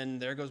lose, then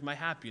there goes my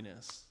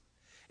happiness.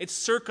 It's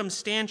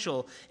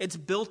circumstantial. It's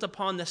built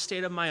upon the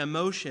state of my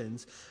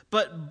emotions.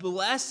 But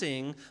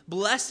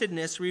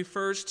blessedness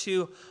refers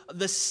to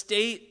the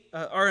state,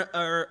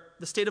 the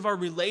state of our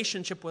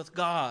relationship with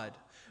God.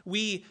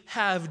 We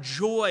have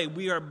joy.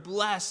 We are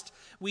blessed.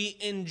 We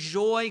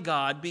enjoy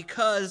God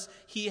because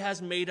He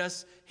has made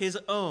us His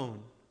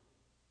own.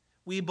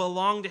 We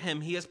belong to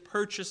Him. He has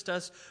purchased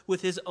us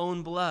with His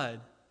own blood.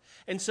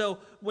 And so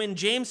when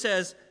James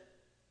says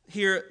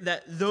here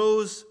that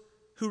those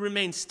who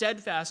remain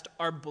steadfast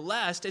are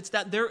blessed, it's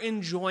that they're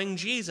enjoying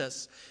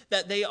Jesus,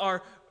 that they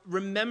are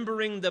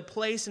remembering the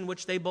place in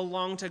which they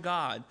belong to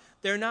God.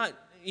 They're not,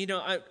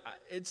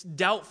 it's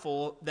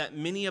doubtful that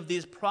many of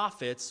these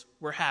prophets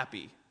were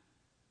happy,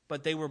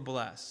 but they were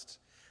blessed.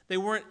 They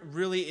weren't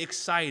really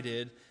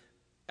excited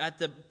at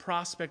the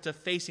prospect of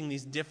facing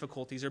these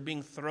difficulties or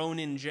being thrown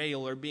in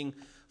jail or being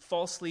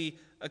falsely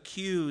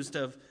accused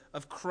of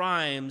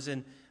crimes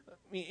and,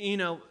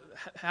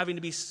 having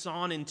to be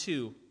sawn in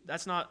two.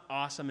 That's not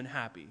awesome and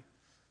happy.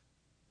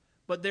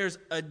 But there's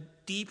a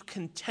deep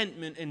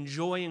contentment and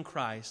joy in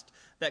Christ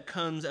that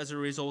comes as a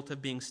result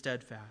of being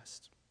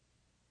steadfast.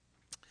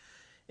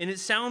 And it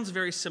sounds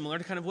very similar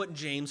to kind of what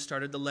James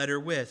started the letter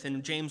with.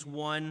 In James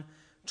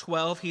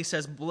 1:12, he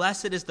says,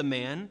 blessed is the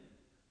man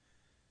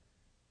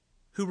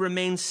who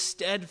remains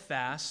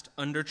steadfast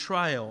under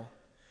trial.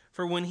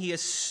 For when he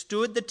has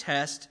stood the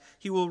test,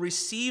 he will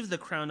receive the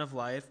crown of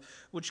life,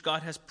 which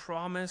God has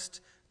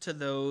promised to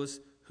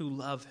those who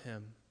love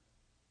him.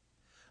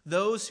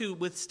 Those who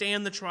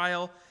withstand the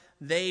trial,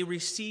 they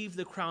receive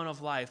the crown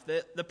of life.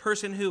 The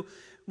person who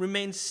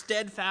remains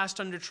steadfast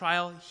under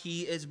trial,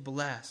 he is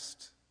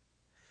blessed.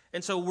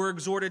 And so we're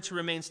exhorted to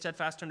remain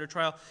steadfast under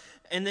trial.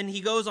 And then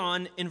he goes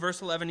on in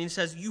verse 11, he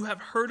says, you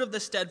have heard of the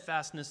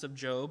steadfastness of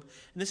Job.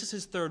 And this is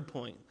his third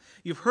point.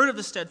 You've heard of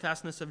the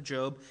steadfastness of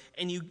Job,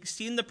 and you've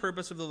seen the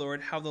purpose of the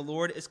Lord, how the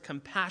Lord is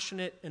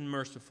compassionate and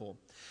merciful.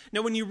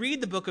 Now, when you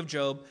read the book of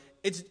Job,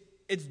 it's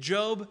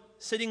Job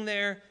sitting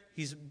there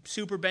He's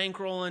super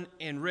bankrolling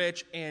and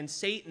rich, and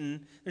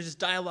Satan, there's this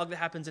dialogue that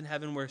happens in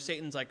heaven where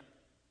Satan's like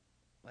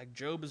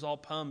Job is all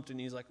pumped, and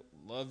he's like,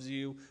 loves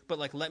you, but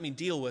like, let me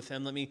deal with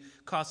him. Let me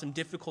cause some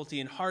difficulty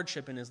and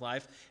hardship in his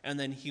life, and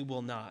then he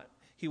will not.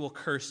 He will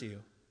curse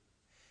you.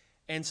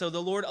 And so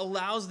the Lord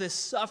allows this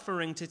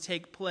suffering to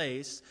take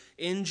place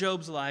in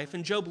Job's life,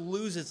 and Job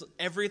loses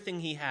everything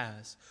he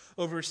has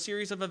over a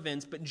series of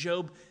events, but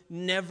Job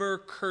never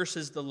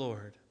curses the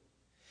Lord.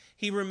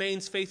 He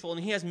remains faithful,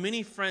 and he has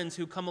many friends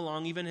who come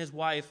along, even his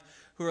wife,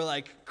 who are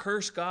like,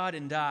 curse God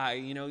and die.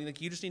 You know,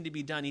 like, you just need to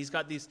be done. He's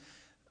got these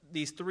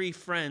three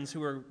friends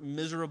who are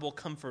miserable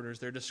comforters,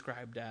 they're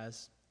described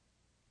as.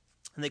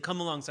 And they come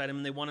alongside him,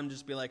 and they want him to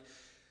just be like,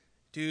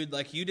 dude,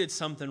 like, you did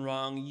something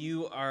wrong.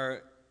 You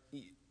are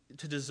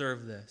to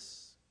deserve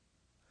this.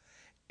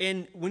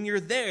 And when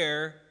you're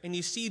there and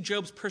you see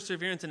Job's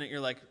perseverance in it, you're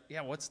like, yeah,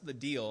 what's the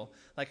deal?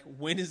 Like,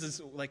 when is this,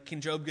 like,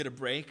 can Job get a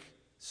break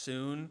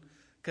soon?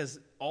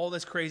 Because all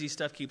this crazy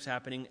stuff keeps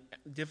happening,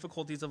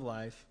 difficulties of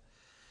life.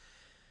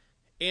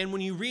 And when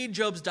you read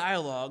Job's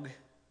dialogue,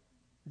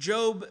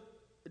 Job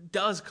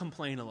does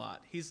complain a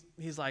lot. He's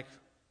like,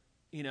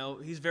 you know,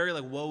 he's very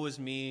like, woe is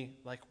me.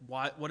 Like,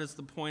 what is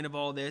the point of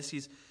all this?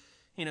 He's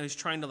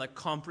trying to like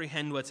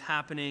comprehend what's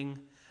happening.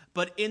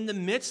 But in the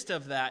midst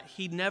of that,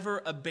 he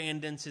never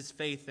abandons his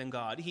faith in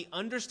God. He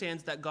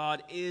understands that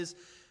God is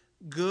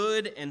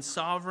good and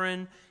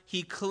sovereign.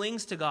 He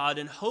clings to God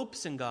and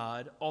hopes in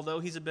God, although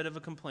he's a bit of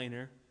a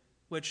complainer,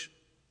 which,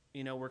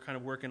 you know, we're kind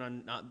of working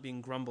on not being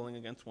grumbling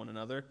against one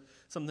another,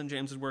 something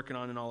James is working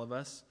on in all of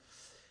us.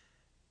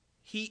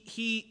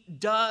 He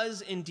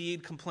does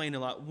indeed complain a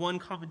lot. One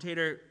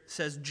commentator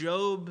says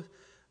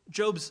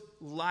Job's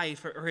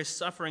life or his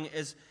suffering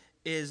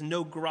is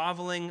no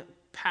groveling,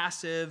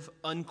 passive,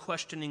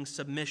 unquestioning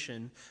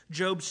submission.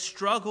 Job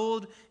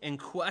struggled and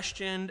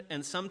questioned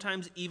and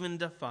sometimes even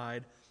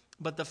defied,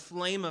 but the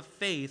flame of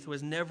faith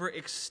was never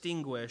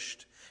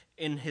extinguished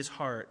in his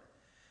heart.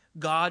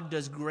 God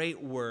does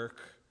great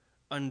work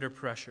under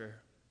pressure.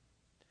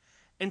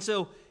 And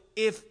so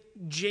if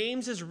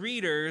James's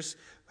readers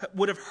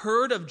would have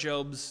heard of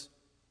Job's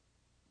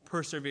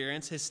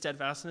perseverance, his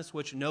steadfastness,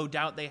 which no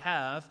doubt they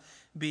have,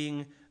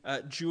 being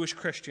Jewish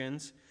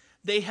Christians,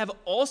 they have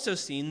also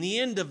seen the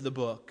end of the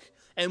book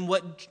and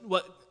what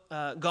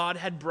God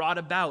had brought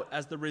about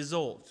as the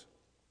result.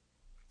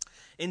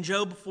 In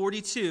Job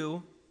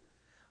 42,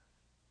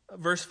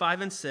 verse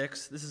 5 and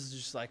 6, this is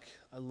just like,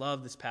 I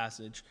love this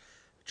passage.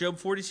 Job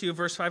 42,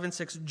 verse 5 and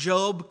 6,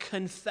 Job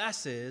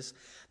confesses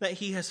that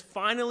he has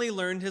finally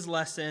learned his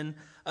lesson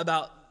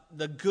about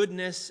the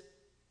goodness,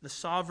 the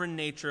sovereign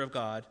nature of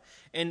God.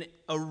 And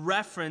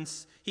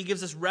he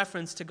gives us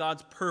reference to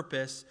God's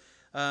purpose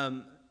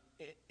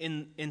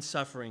in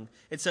suffering.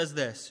 It says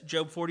this,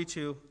 Job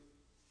 42,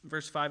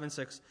 verse 5 and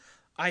 6,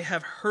 I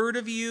have heard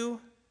of you,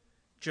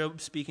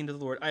 Job speaking to the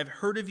Lord, I have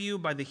heard of you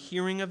by the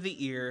hearing of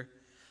the ear,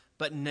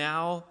 but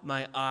now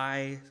my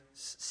eye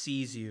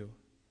sees you.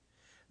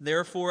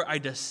 Therefore I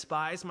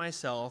despise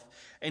myself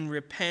and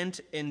repent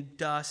in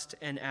dust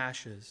and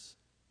ashes.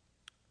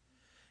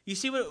 You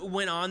see what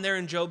went on there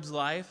in Job's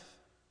life?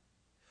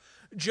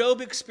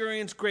 Job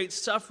experienced great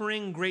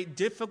suffering, great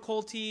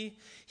difficulty.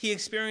 He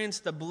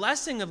experienced the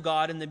blessing of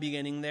God in the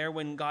beginning there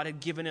when God had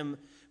given him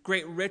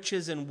great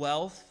riches and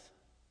wealth.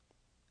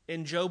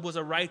 And Job was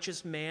a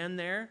righteous man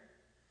there.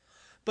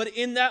 But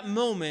in that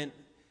moment,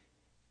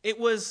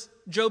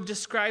 Job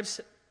describes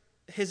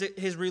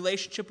his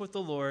relationship with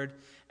the Lord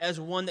as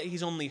one that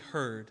he's only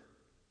heard.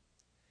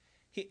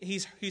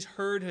 He's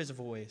heard his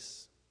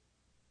voice.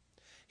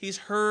 He's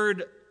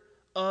heard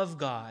of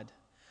God.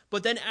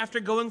 But then after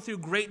going through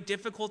great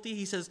difficulty,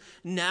 he says,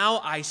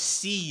 now I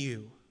see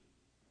you.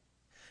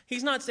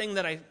 He's not saying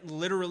that I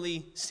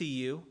literally see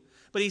you,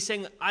 but he's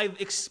saying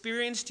I've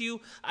experienced you.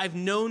 I've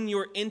known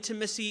your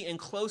intimacy and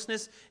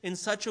closeness in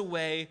such a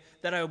way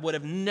that I would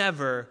have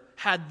never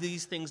had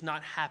these things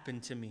not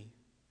happen to me.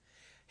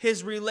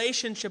 His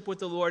relationship with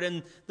the Lord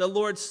and the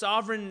Lord's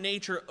sovereign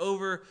nature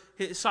over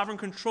his sovereign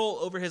control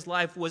over his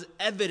life was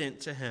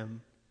evident to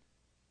him.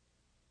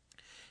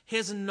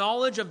 His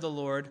knowledge of the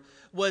Lord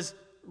was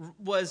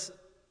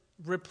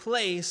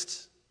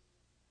replaced,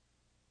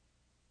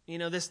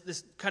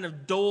 this kind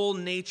of dull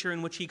nature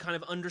in which he kind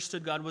of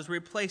understood God was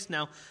replaced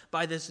now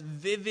by this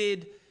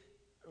vivid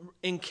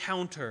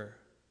encounter.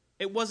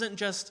 It wasn't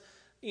just,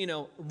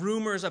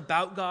 rumors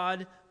about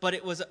God, but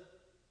it was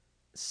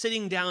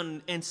sitting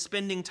down and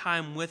spending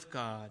time with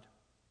God.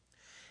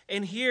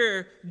 And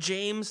here,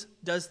 James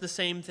does the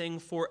same thing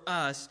for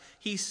us.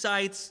 He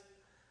cites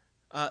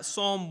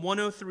Psalm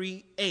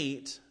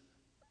 103:8,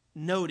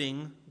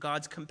 noting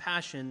God's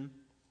compassion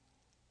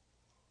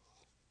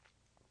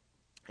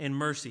and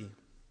mercy.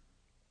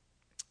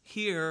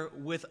 Here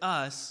with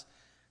us,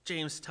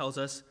 James tells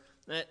us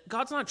that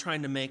God's not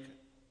trying to make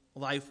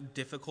life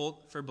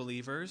difficult for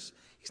believers.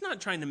 He's not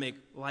trying to make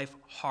life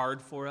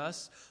hard for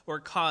us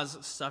or cause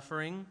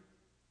suffering.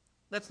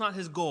 That's not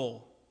his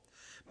goal.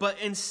 But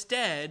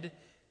instead,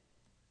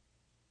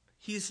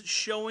 he's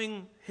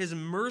showing his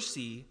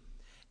mercy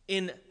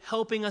in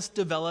helping us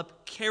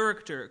develop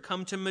character,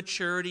 come to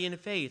maturity in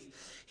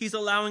faith. He's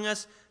allowing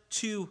us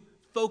to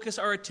focus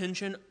our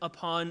attention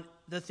upon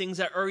the things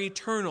that are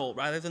eternal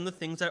rather than the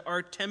things that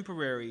are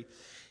temporary.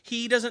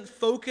 He doesn't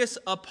focus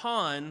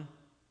upon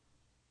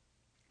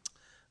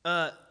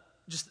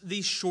just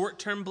these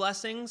short-term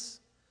blessings,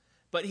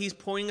 but he's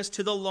pointing us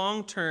to the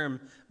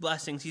long-term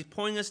blessings. He's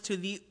pointing us to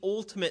the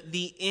ultimate,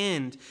 the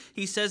end.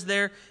 He says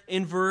there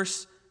in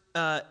verse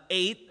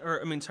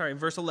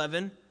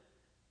 11,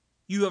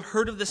 you have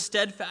heard of the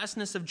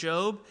steadfastness of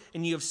Job,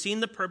 and you have seen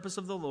the purpose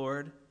of the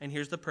Lord. And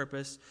here's the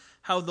purpose: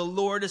 how the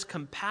Lord is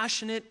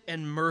compassionate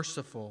and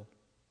merciful.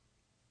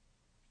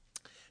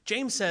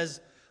 James says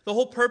the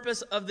whole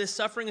purpose of this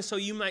suffering is so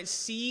you might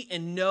see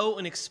and know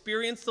and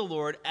experience the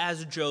Lord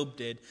as Job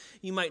did.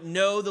 You might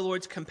know the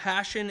Lord's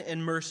compassion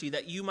and mercy,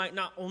 that you might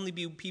not only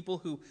be people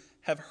who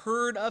have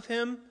heard of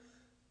him,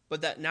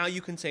 but that now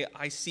you can say,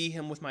 I see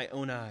him with my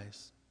own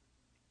eyes.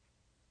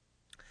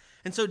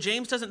 And so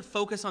James doesn't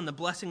focus on the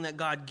blessing that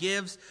God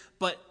gives,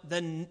 but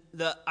the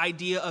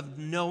idea of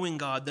knowing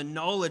God, the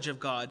knowledge of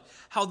God,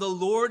 how the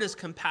Lord is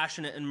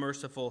compassionate and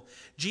merciful.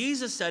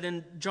 Jesus said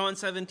in John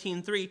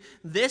 17:3,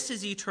 this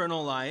is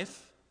eternal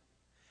life,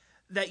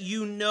 that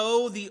you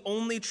know the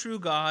only true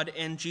God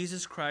and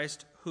Jesus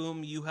Christ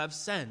whom you have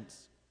sent.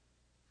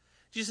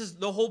 Jesus,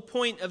 the whole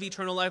point of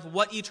eternal life,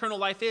 what eternal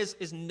life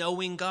is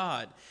knowing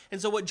God.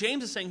 And so what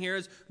James is saying here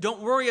is,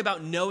 don't worry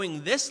about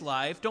knowing this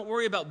life. Don't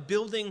worry about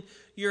building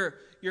your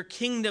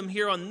kingdom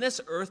here on this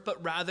earth,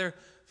 but rather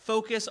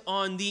focus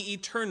on the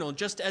eternal.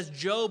 Just as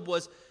Job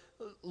was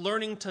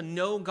learning to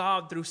know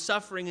God through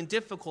suffering and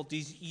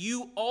difficulties,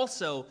 you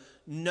also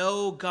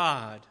know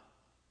God,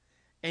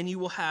 and you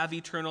will have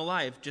eternal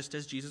life, just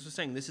as Jesus was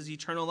saying. This is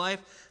eternal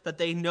life, that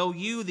they know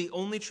you, the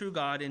only true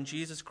God, and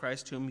Jesus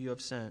Christ whom you have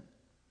sent.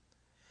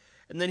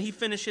 And then he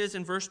finishes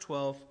in verse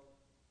 12,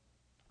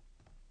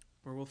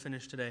 where we'll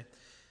finish today.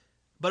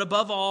 But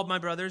above all, my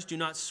brothers, do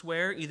not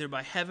swear either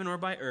by heaven or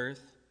by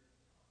earth,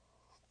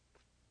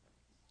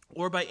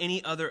 or by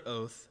any other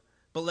oath,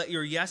 but let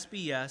your yes be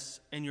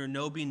yes and your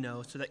no be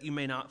no, so that you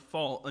may not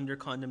fall under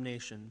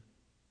condemnation.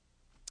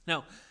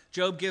 Now,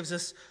 Job gives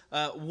us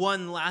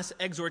one last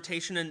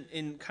exhortation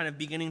in kind of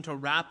beginning to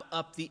wrap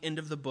up the end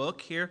of the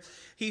book here.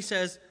 He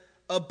says,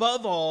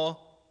 above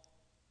all,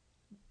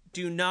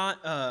 do not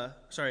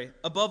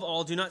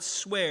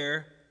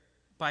swear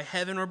by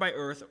heaven or by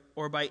earth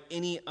or by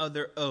any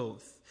other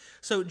oath.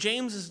 So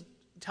James is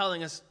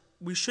telling us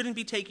we shouldn't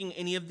be taking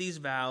any of these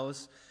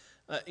vows.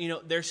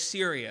 They're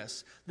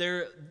serious.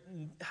 They're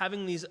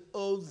having these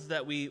oaths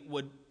that we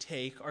would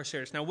take are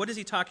serious. Now, what is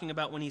he talking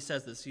about when he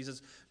says this? He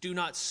says, do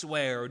not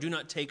swear or do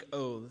not take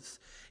oaths.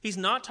 He's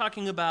not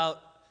talking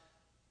about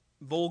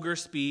vulgar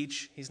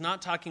speech. He's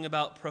not talking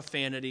about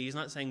profanity. He's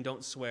not saying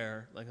don't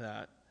swear like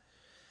that.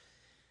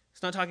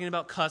 He's not talking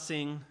about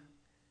cussing.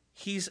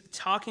 He's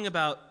talking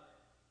about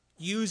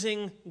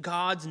using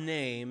God's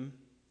name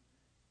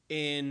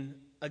in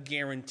a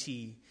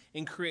guarantee,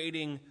 in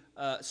creating,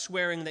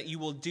 swearing that you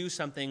will do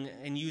something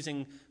and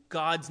using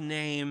God's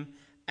name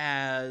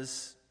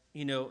as,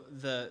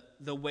 the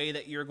way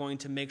that you're going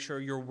to make sure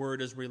your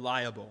word is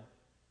reliable.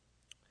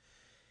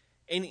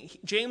 And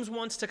James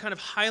wants to kind of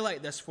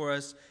highlight this for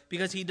us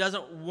because he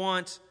doesn't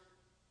want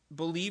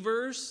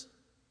believers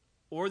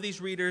or these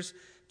readers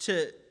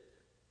to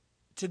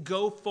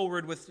go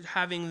forward with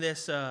having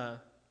this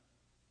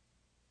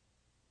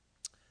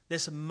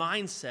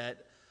mindset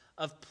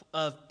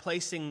of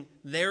placing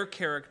their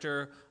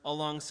character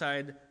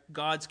alongside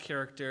God's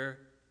character.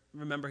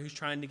 Remember, he's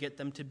trying to get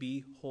them to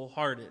be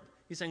wholehearted.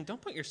 He's saying,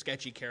 don't put your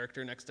sketchy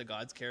character next to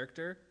God's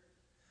character.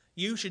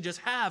 You should just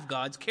have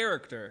God's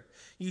character.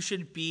 You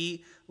should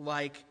be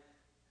like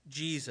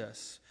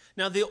Jesus.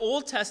 Now, the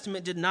Old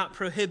Testament did not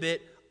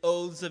prohibit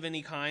oaths of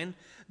any kind,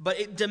 but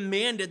it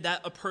demanded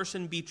that a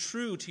person be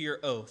true to your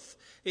oath.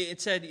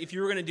 It said if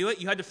you were going to do it,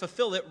 you had to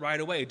fulfill it right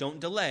away. Don't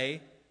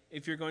delay.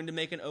 If you're going to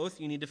make an oath,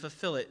 you need to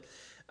fulfill it.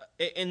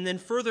 And then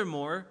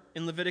furthermore,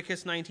 in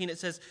Leviticus 19, it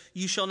says,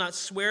 you shall not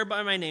swear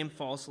by my name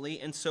falsely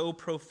and so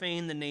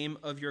profane the name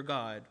of your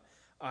God.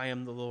 I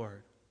am the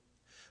Lord.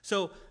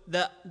 So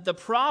the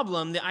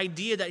problem, the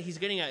idea that he's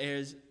getting at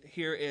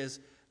here is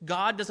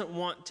God doesn't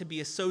want to be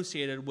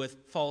associated with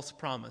false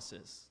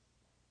promises.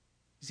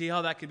 You see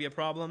how that could be a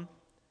problem?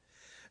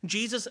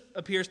 Jesus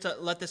appears to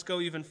let this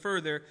go even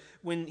further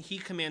when he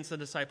commands the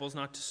disciples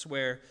not to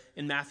swear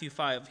in Matthew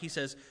 5. He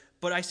says,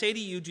 but I say to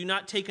you, do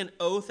not take an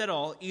oath at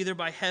all, either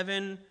by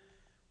heaven,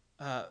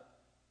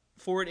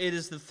 for it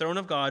is the throne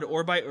of God,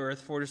 or by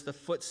earth, for it is the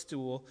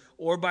footstool,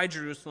 or by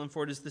Jerusalem,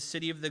 for it is the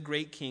city of the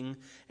great king.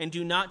 And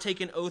do not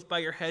take an oath by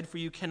your head, for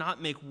you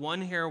cannot make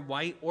one hair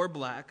white or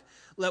black.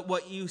 Let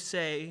what you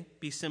say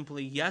be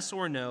simply yes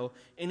or no.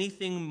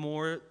 Anything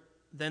more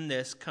than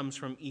this comes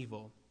from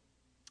evil.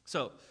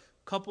 So,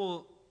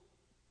 couple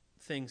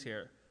things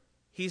here.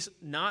 He's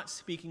not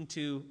speaking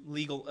to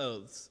legal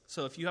oaths.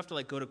 So if you have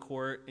to go to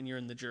court and you're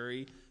in the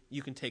jury,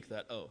 you can take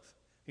that oath.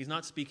 He's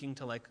not speaking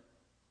to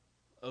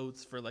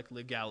oaths for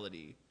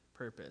legality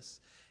purpose.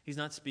 He's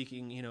not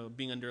speaking,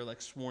 being under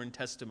like sworn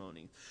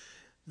testimony.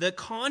 The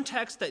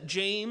context that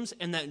James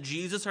and that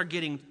Jesus are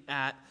getting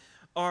at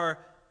are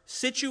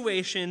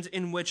situations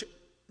in which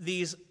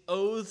these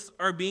oaths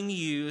are being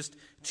used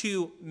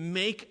to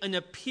make an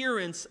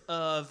appearance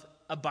of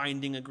a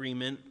binding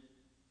agreement,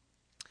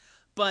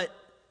 but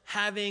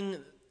having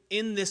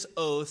in this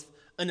oath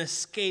an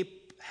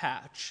escape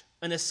hatch,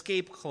 an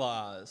escape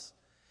clause,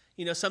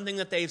 something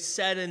that they've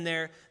said in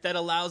there that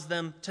allows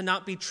them to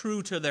not be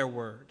true to their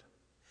word.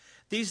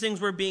 These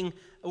things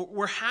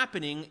were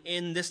happening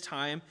in this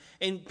time,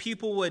 and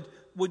people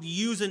would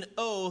use an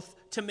oath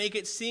to make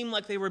it seem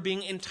like they were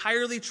being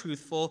entirely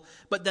truthful,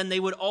 but then they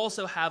would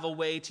also have a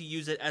way to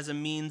use it as a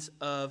means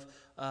of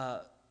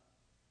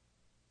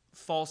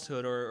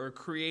falsehood or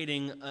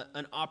creating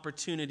an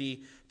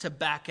opportunity to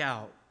back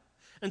out.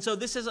 And so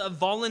this is a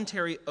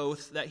voluntary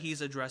oath that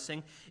he's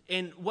addressing.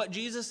 And what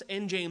Jesus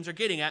and James are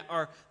getting at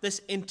are this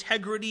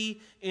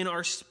integrity in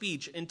our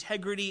speech,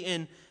 integrity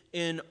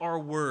in our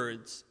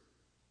words.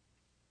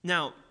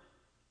 Now,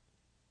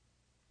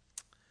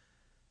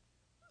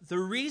 the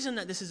reason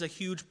that this is a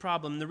huge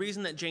problem, the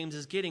reason that James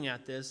is getting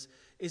at this,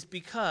 is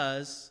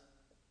because,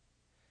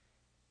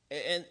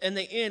 and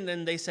they end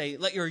and they say,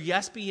 let your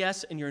yes be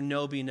yes and your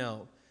no be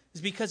no.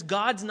 It's because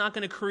God's not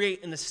going to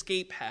create an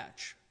escape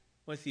hatch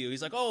with you.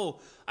 He's like, oh,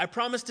 I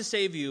promised to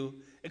save you,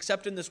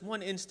 except in this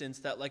one instance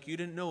that you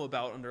didn't know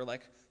about under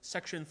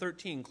section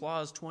 13,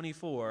 clause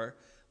 24,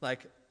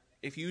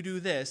 if you do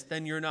this,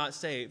 then you're not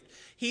saved.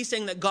 He's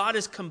saying that God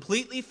is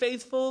completely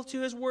faithful to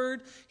his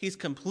word. He's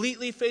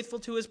completely faithful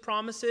to his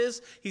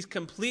promises. He's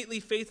completely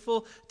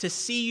faithful to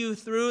see you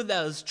through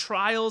those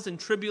trials and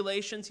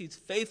tribulations. He's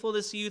faithful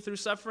to see you through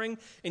suffering,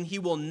 and he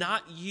will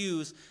not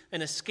use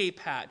an escape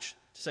hatch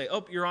to say,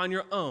 oh, you're on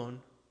your own.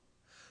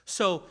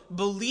 So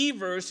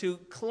believers who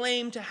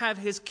claim to have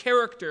his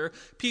character,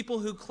 people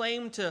who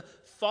claim to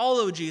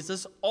follow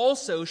Jesus,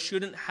 also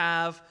shouldn't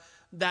have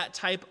that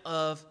type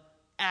of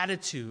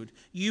attitude.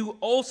 You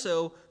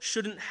also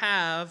shouldn't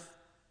have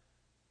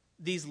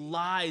these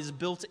lies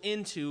built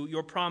into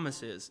your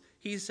promises.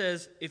 He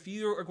says, if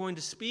you are going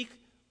to speak,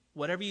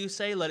 whatever you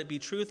say, let it be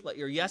truth. Let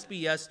your yes be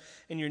yes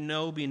and your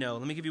no be no.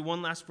 Let me give you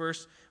one last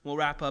verse. We'll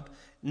wrap up.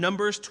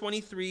 Numbers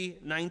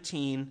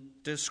 23:19,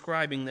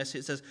 describing this.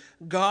 It says,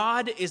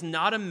 God is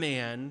not a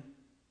man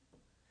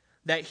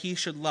that he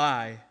should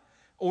lie,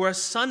 or a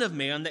son of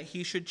man that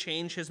he should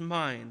change his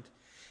mind.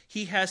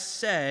 He has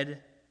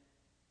said,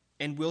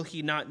 and will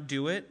he not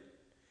do it?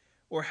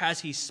 Or has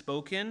he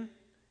spoken,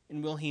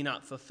 and will he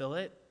not fulfill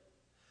it?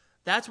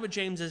 That's what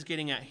James is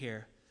getting at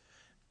here.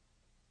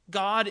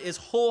 God is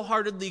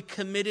wholeheartedly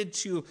committed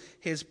to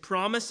his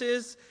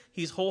promises.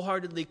 He's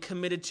wholeheartedly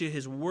committed to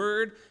his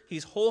word.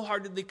 He's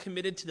wholeheartedly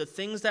committed to the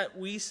things that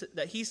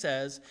he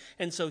says.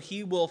 And so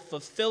he will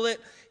fulfill it.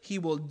 He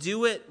will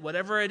do it.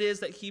 Whatever it is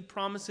that he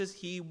promises,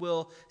 he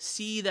will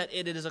see that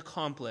it is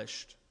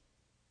accomplished.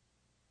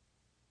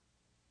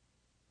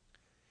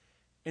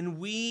 And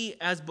we,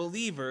 as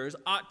believers,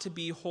 ought to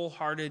be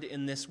wholehearted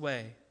in this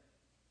way.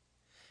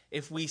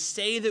 If we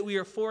say that we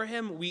are for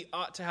him, we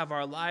ought to have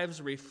our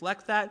lives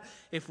reflect that.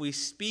 If we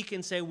speak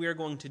and say we are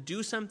going to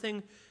do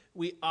something,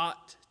 we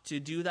ought to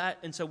do that.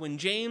 And so when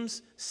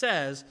James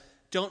says,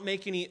 don't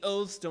make any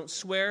oaths, don't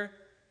swear,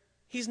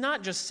 he's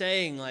not just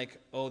saying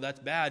oh,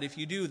 that's bad if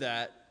you do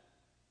that.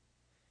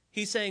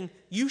 He's saying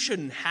you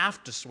shouldn't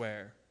have to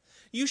swear.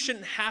 You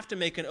shouldn't have to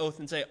make an oath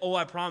and say, oh,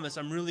 I promise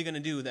I'm really going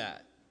to do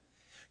that.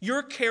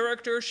 Your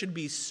character should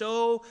be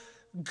so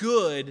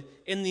good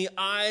in the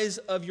eyes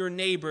of your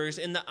neighbors,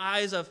 in the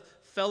eyes of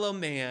fellow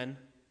man,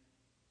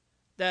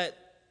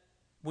 that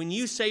when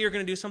you say you're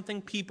going to do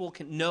something, people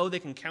can know they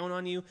can count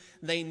on you.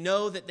 They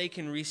know that they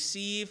can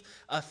receive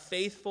a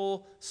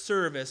faithful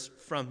service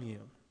from you.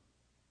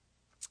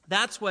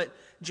 That's what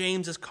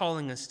James is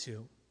calling us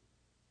to.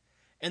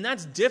 And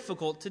that's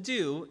difficult to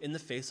do in the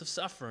face of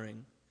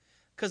suffering.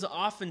 Because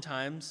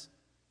oftentimes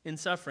in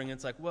suffering,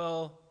 it's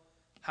well,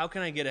 how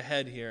can I get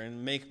ahead here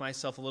and make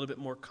myself a little bit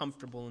more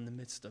comfortable in the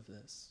midst of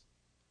this?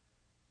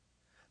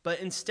 But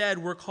instead,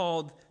 we're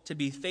called to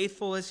be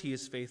faithful as he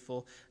is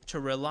faithful, to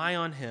rely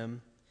on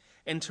him,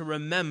 and to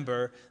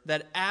remember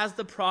that as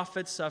the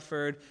prophets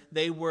suffered,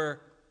 they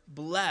were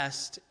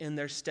blessed in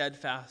their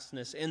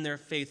steadfastness, in their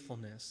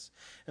faithfulness.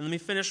 And let me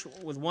finish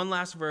with one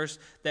last verse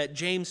that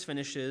James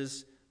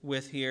finishes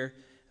with here,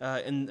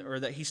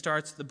 or that he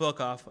starts the book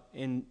off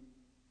in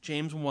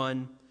James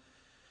 1,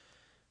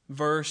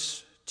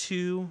 verse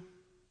 2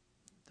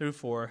 through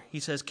 4, he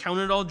says, count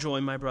it all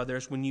joy, my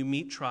brothers, when you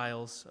meet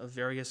trials of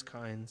various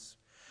kinds,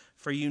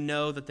 for you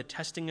know that the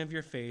testing of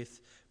your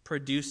faith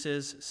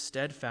produces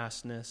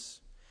steadfastness,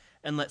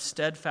 and let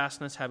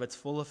steadfastness have its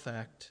full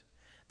effect,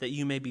 that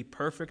you may be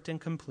perfect and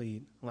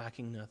complete,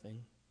 lacking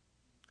nothing.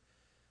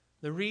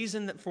 The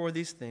reason that for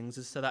these things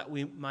is so that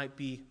we might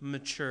be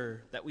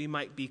mature, that we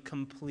might be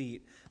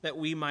complete, that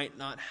we might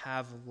not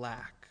have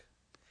lack,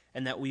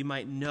 and that we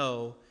might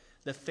know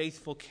the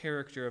faithful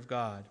character of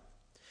God.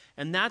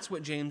 And that's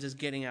what James is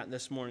getting at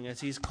this morning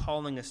as he's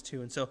calling us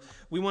to. And so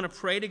we want to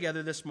pray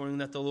together this morning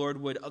that the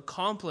Lord would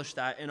accomplish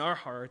that in our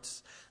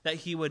hearts, that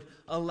he would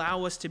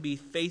allow us to be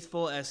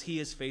faithful as he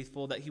is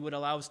faithful, that he would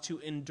allow us to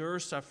endure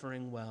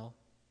suffering well,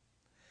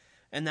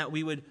 and that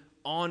we would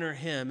honor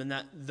him, and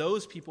that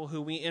those people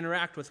who we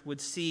interact with would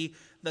see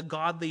the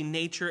godly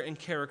nature and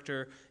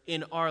character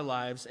in our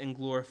lives and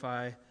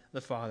glorify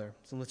the Father.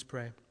 So let's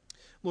pray.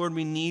 Lord,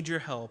 we need your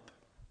help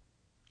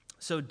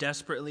so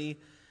desperately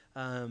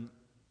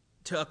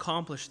to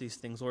accomplish these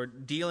things.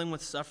 Lord, dealing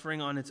with suffering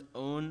on its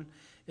own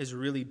is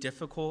really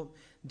difficult.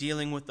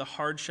 Dealing with the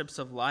hardships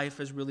of life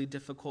is really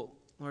difficult,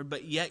 Lord.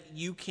 But yet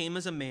you came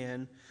as a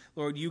man.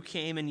 Lord, you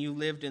came and you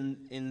lived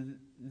on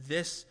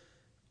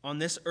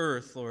this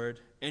earth, Lord,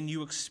 and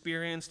you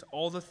experienced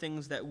all the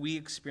things that we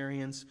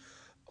experience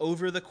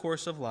over the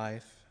course of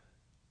life,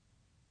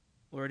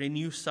 Lord, and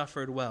you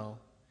suffered well.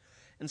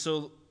 And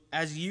so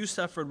as you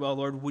suffered well,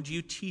 Lord, would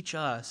you teach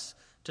us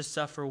to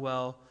suffer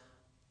well,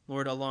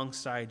 Lord,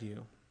 alongside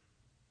you?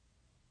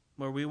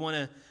 Lord, we want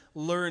to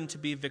learn to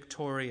be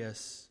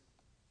victorious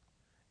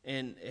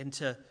and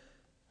to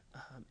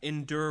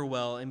endure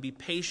well and be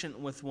patient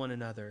with one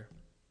another.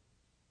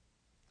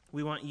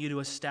 We want you to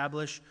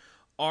establish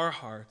our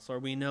hearts.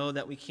 Lord, we know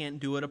that we can't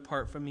do it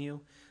apart from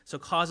you. So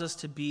cause us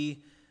to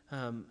be,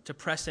 to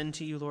press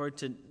into you, Lord,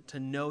 to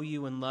know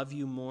you and love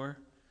you more.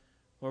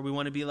 Lord, we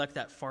want to be like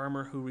that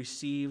farmer who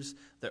receives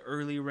the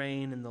early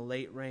rain and the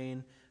late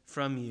rain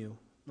from you.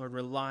 Lord,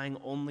 relying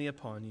only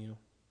upon you.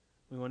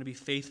 We want to be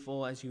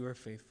faithful as you are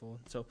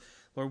faithful. So,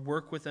 Lord,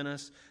 work within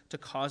us to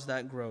cause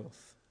that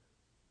growth.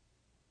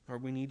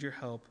 Lord, we need your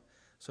help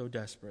so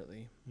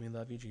desperately. We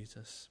love you,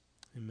 Jesus.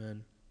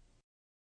 Amen.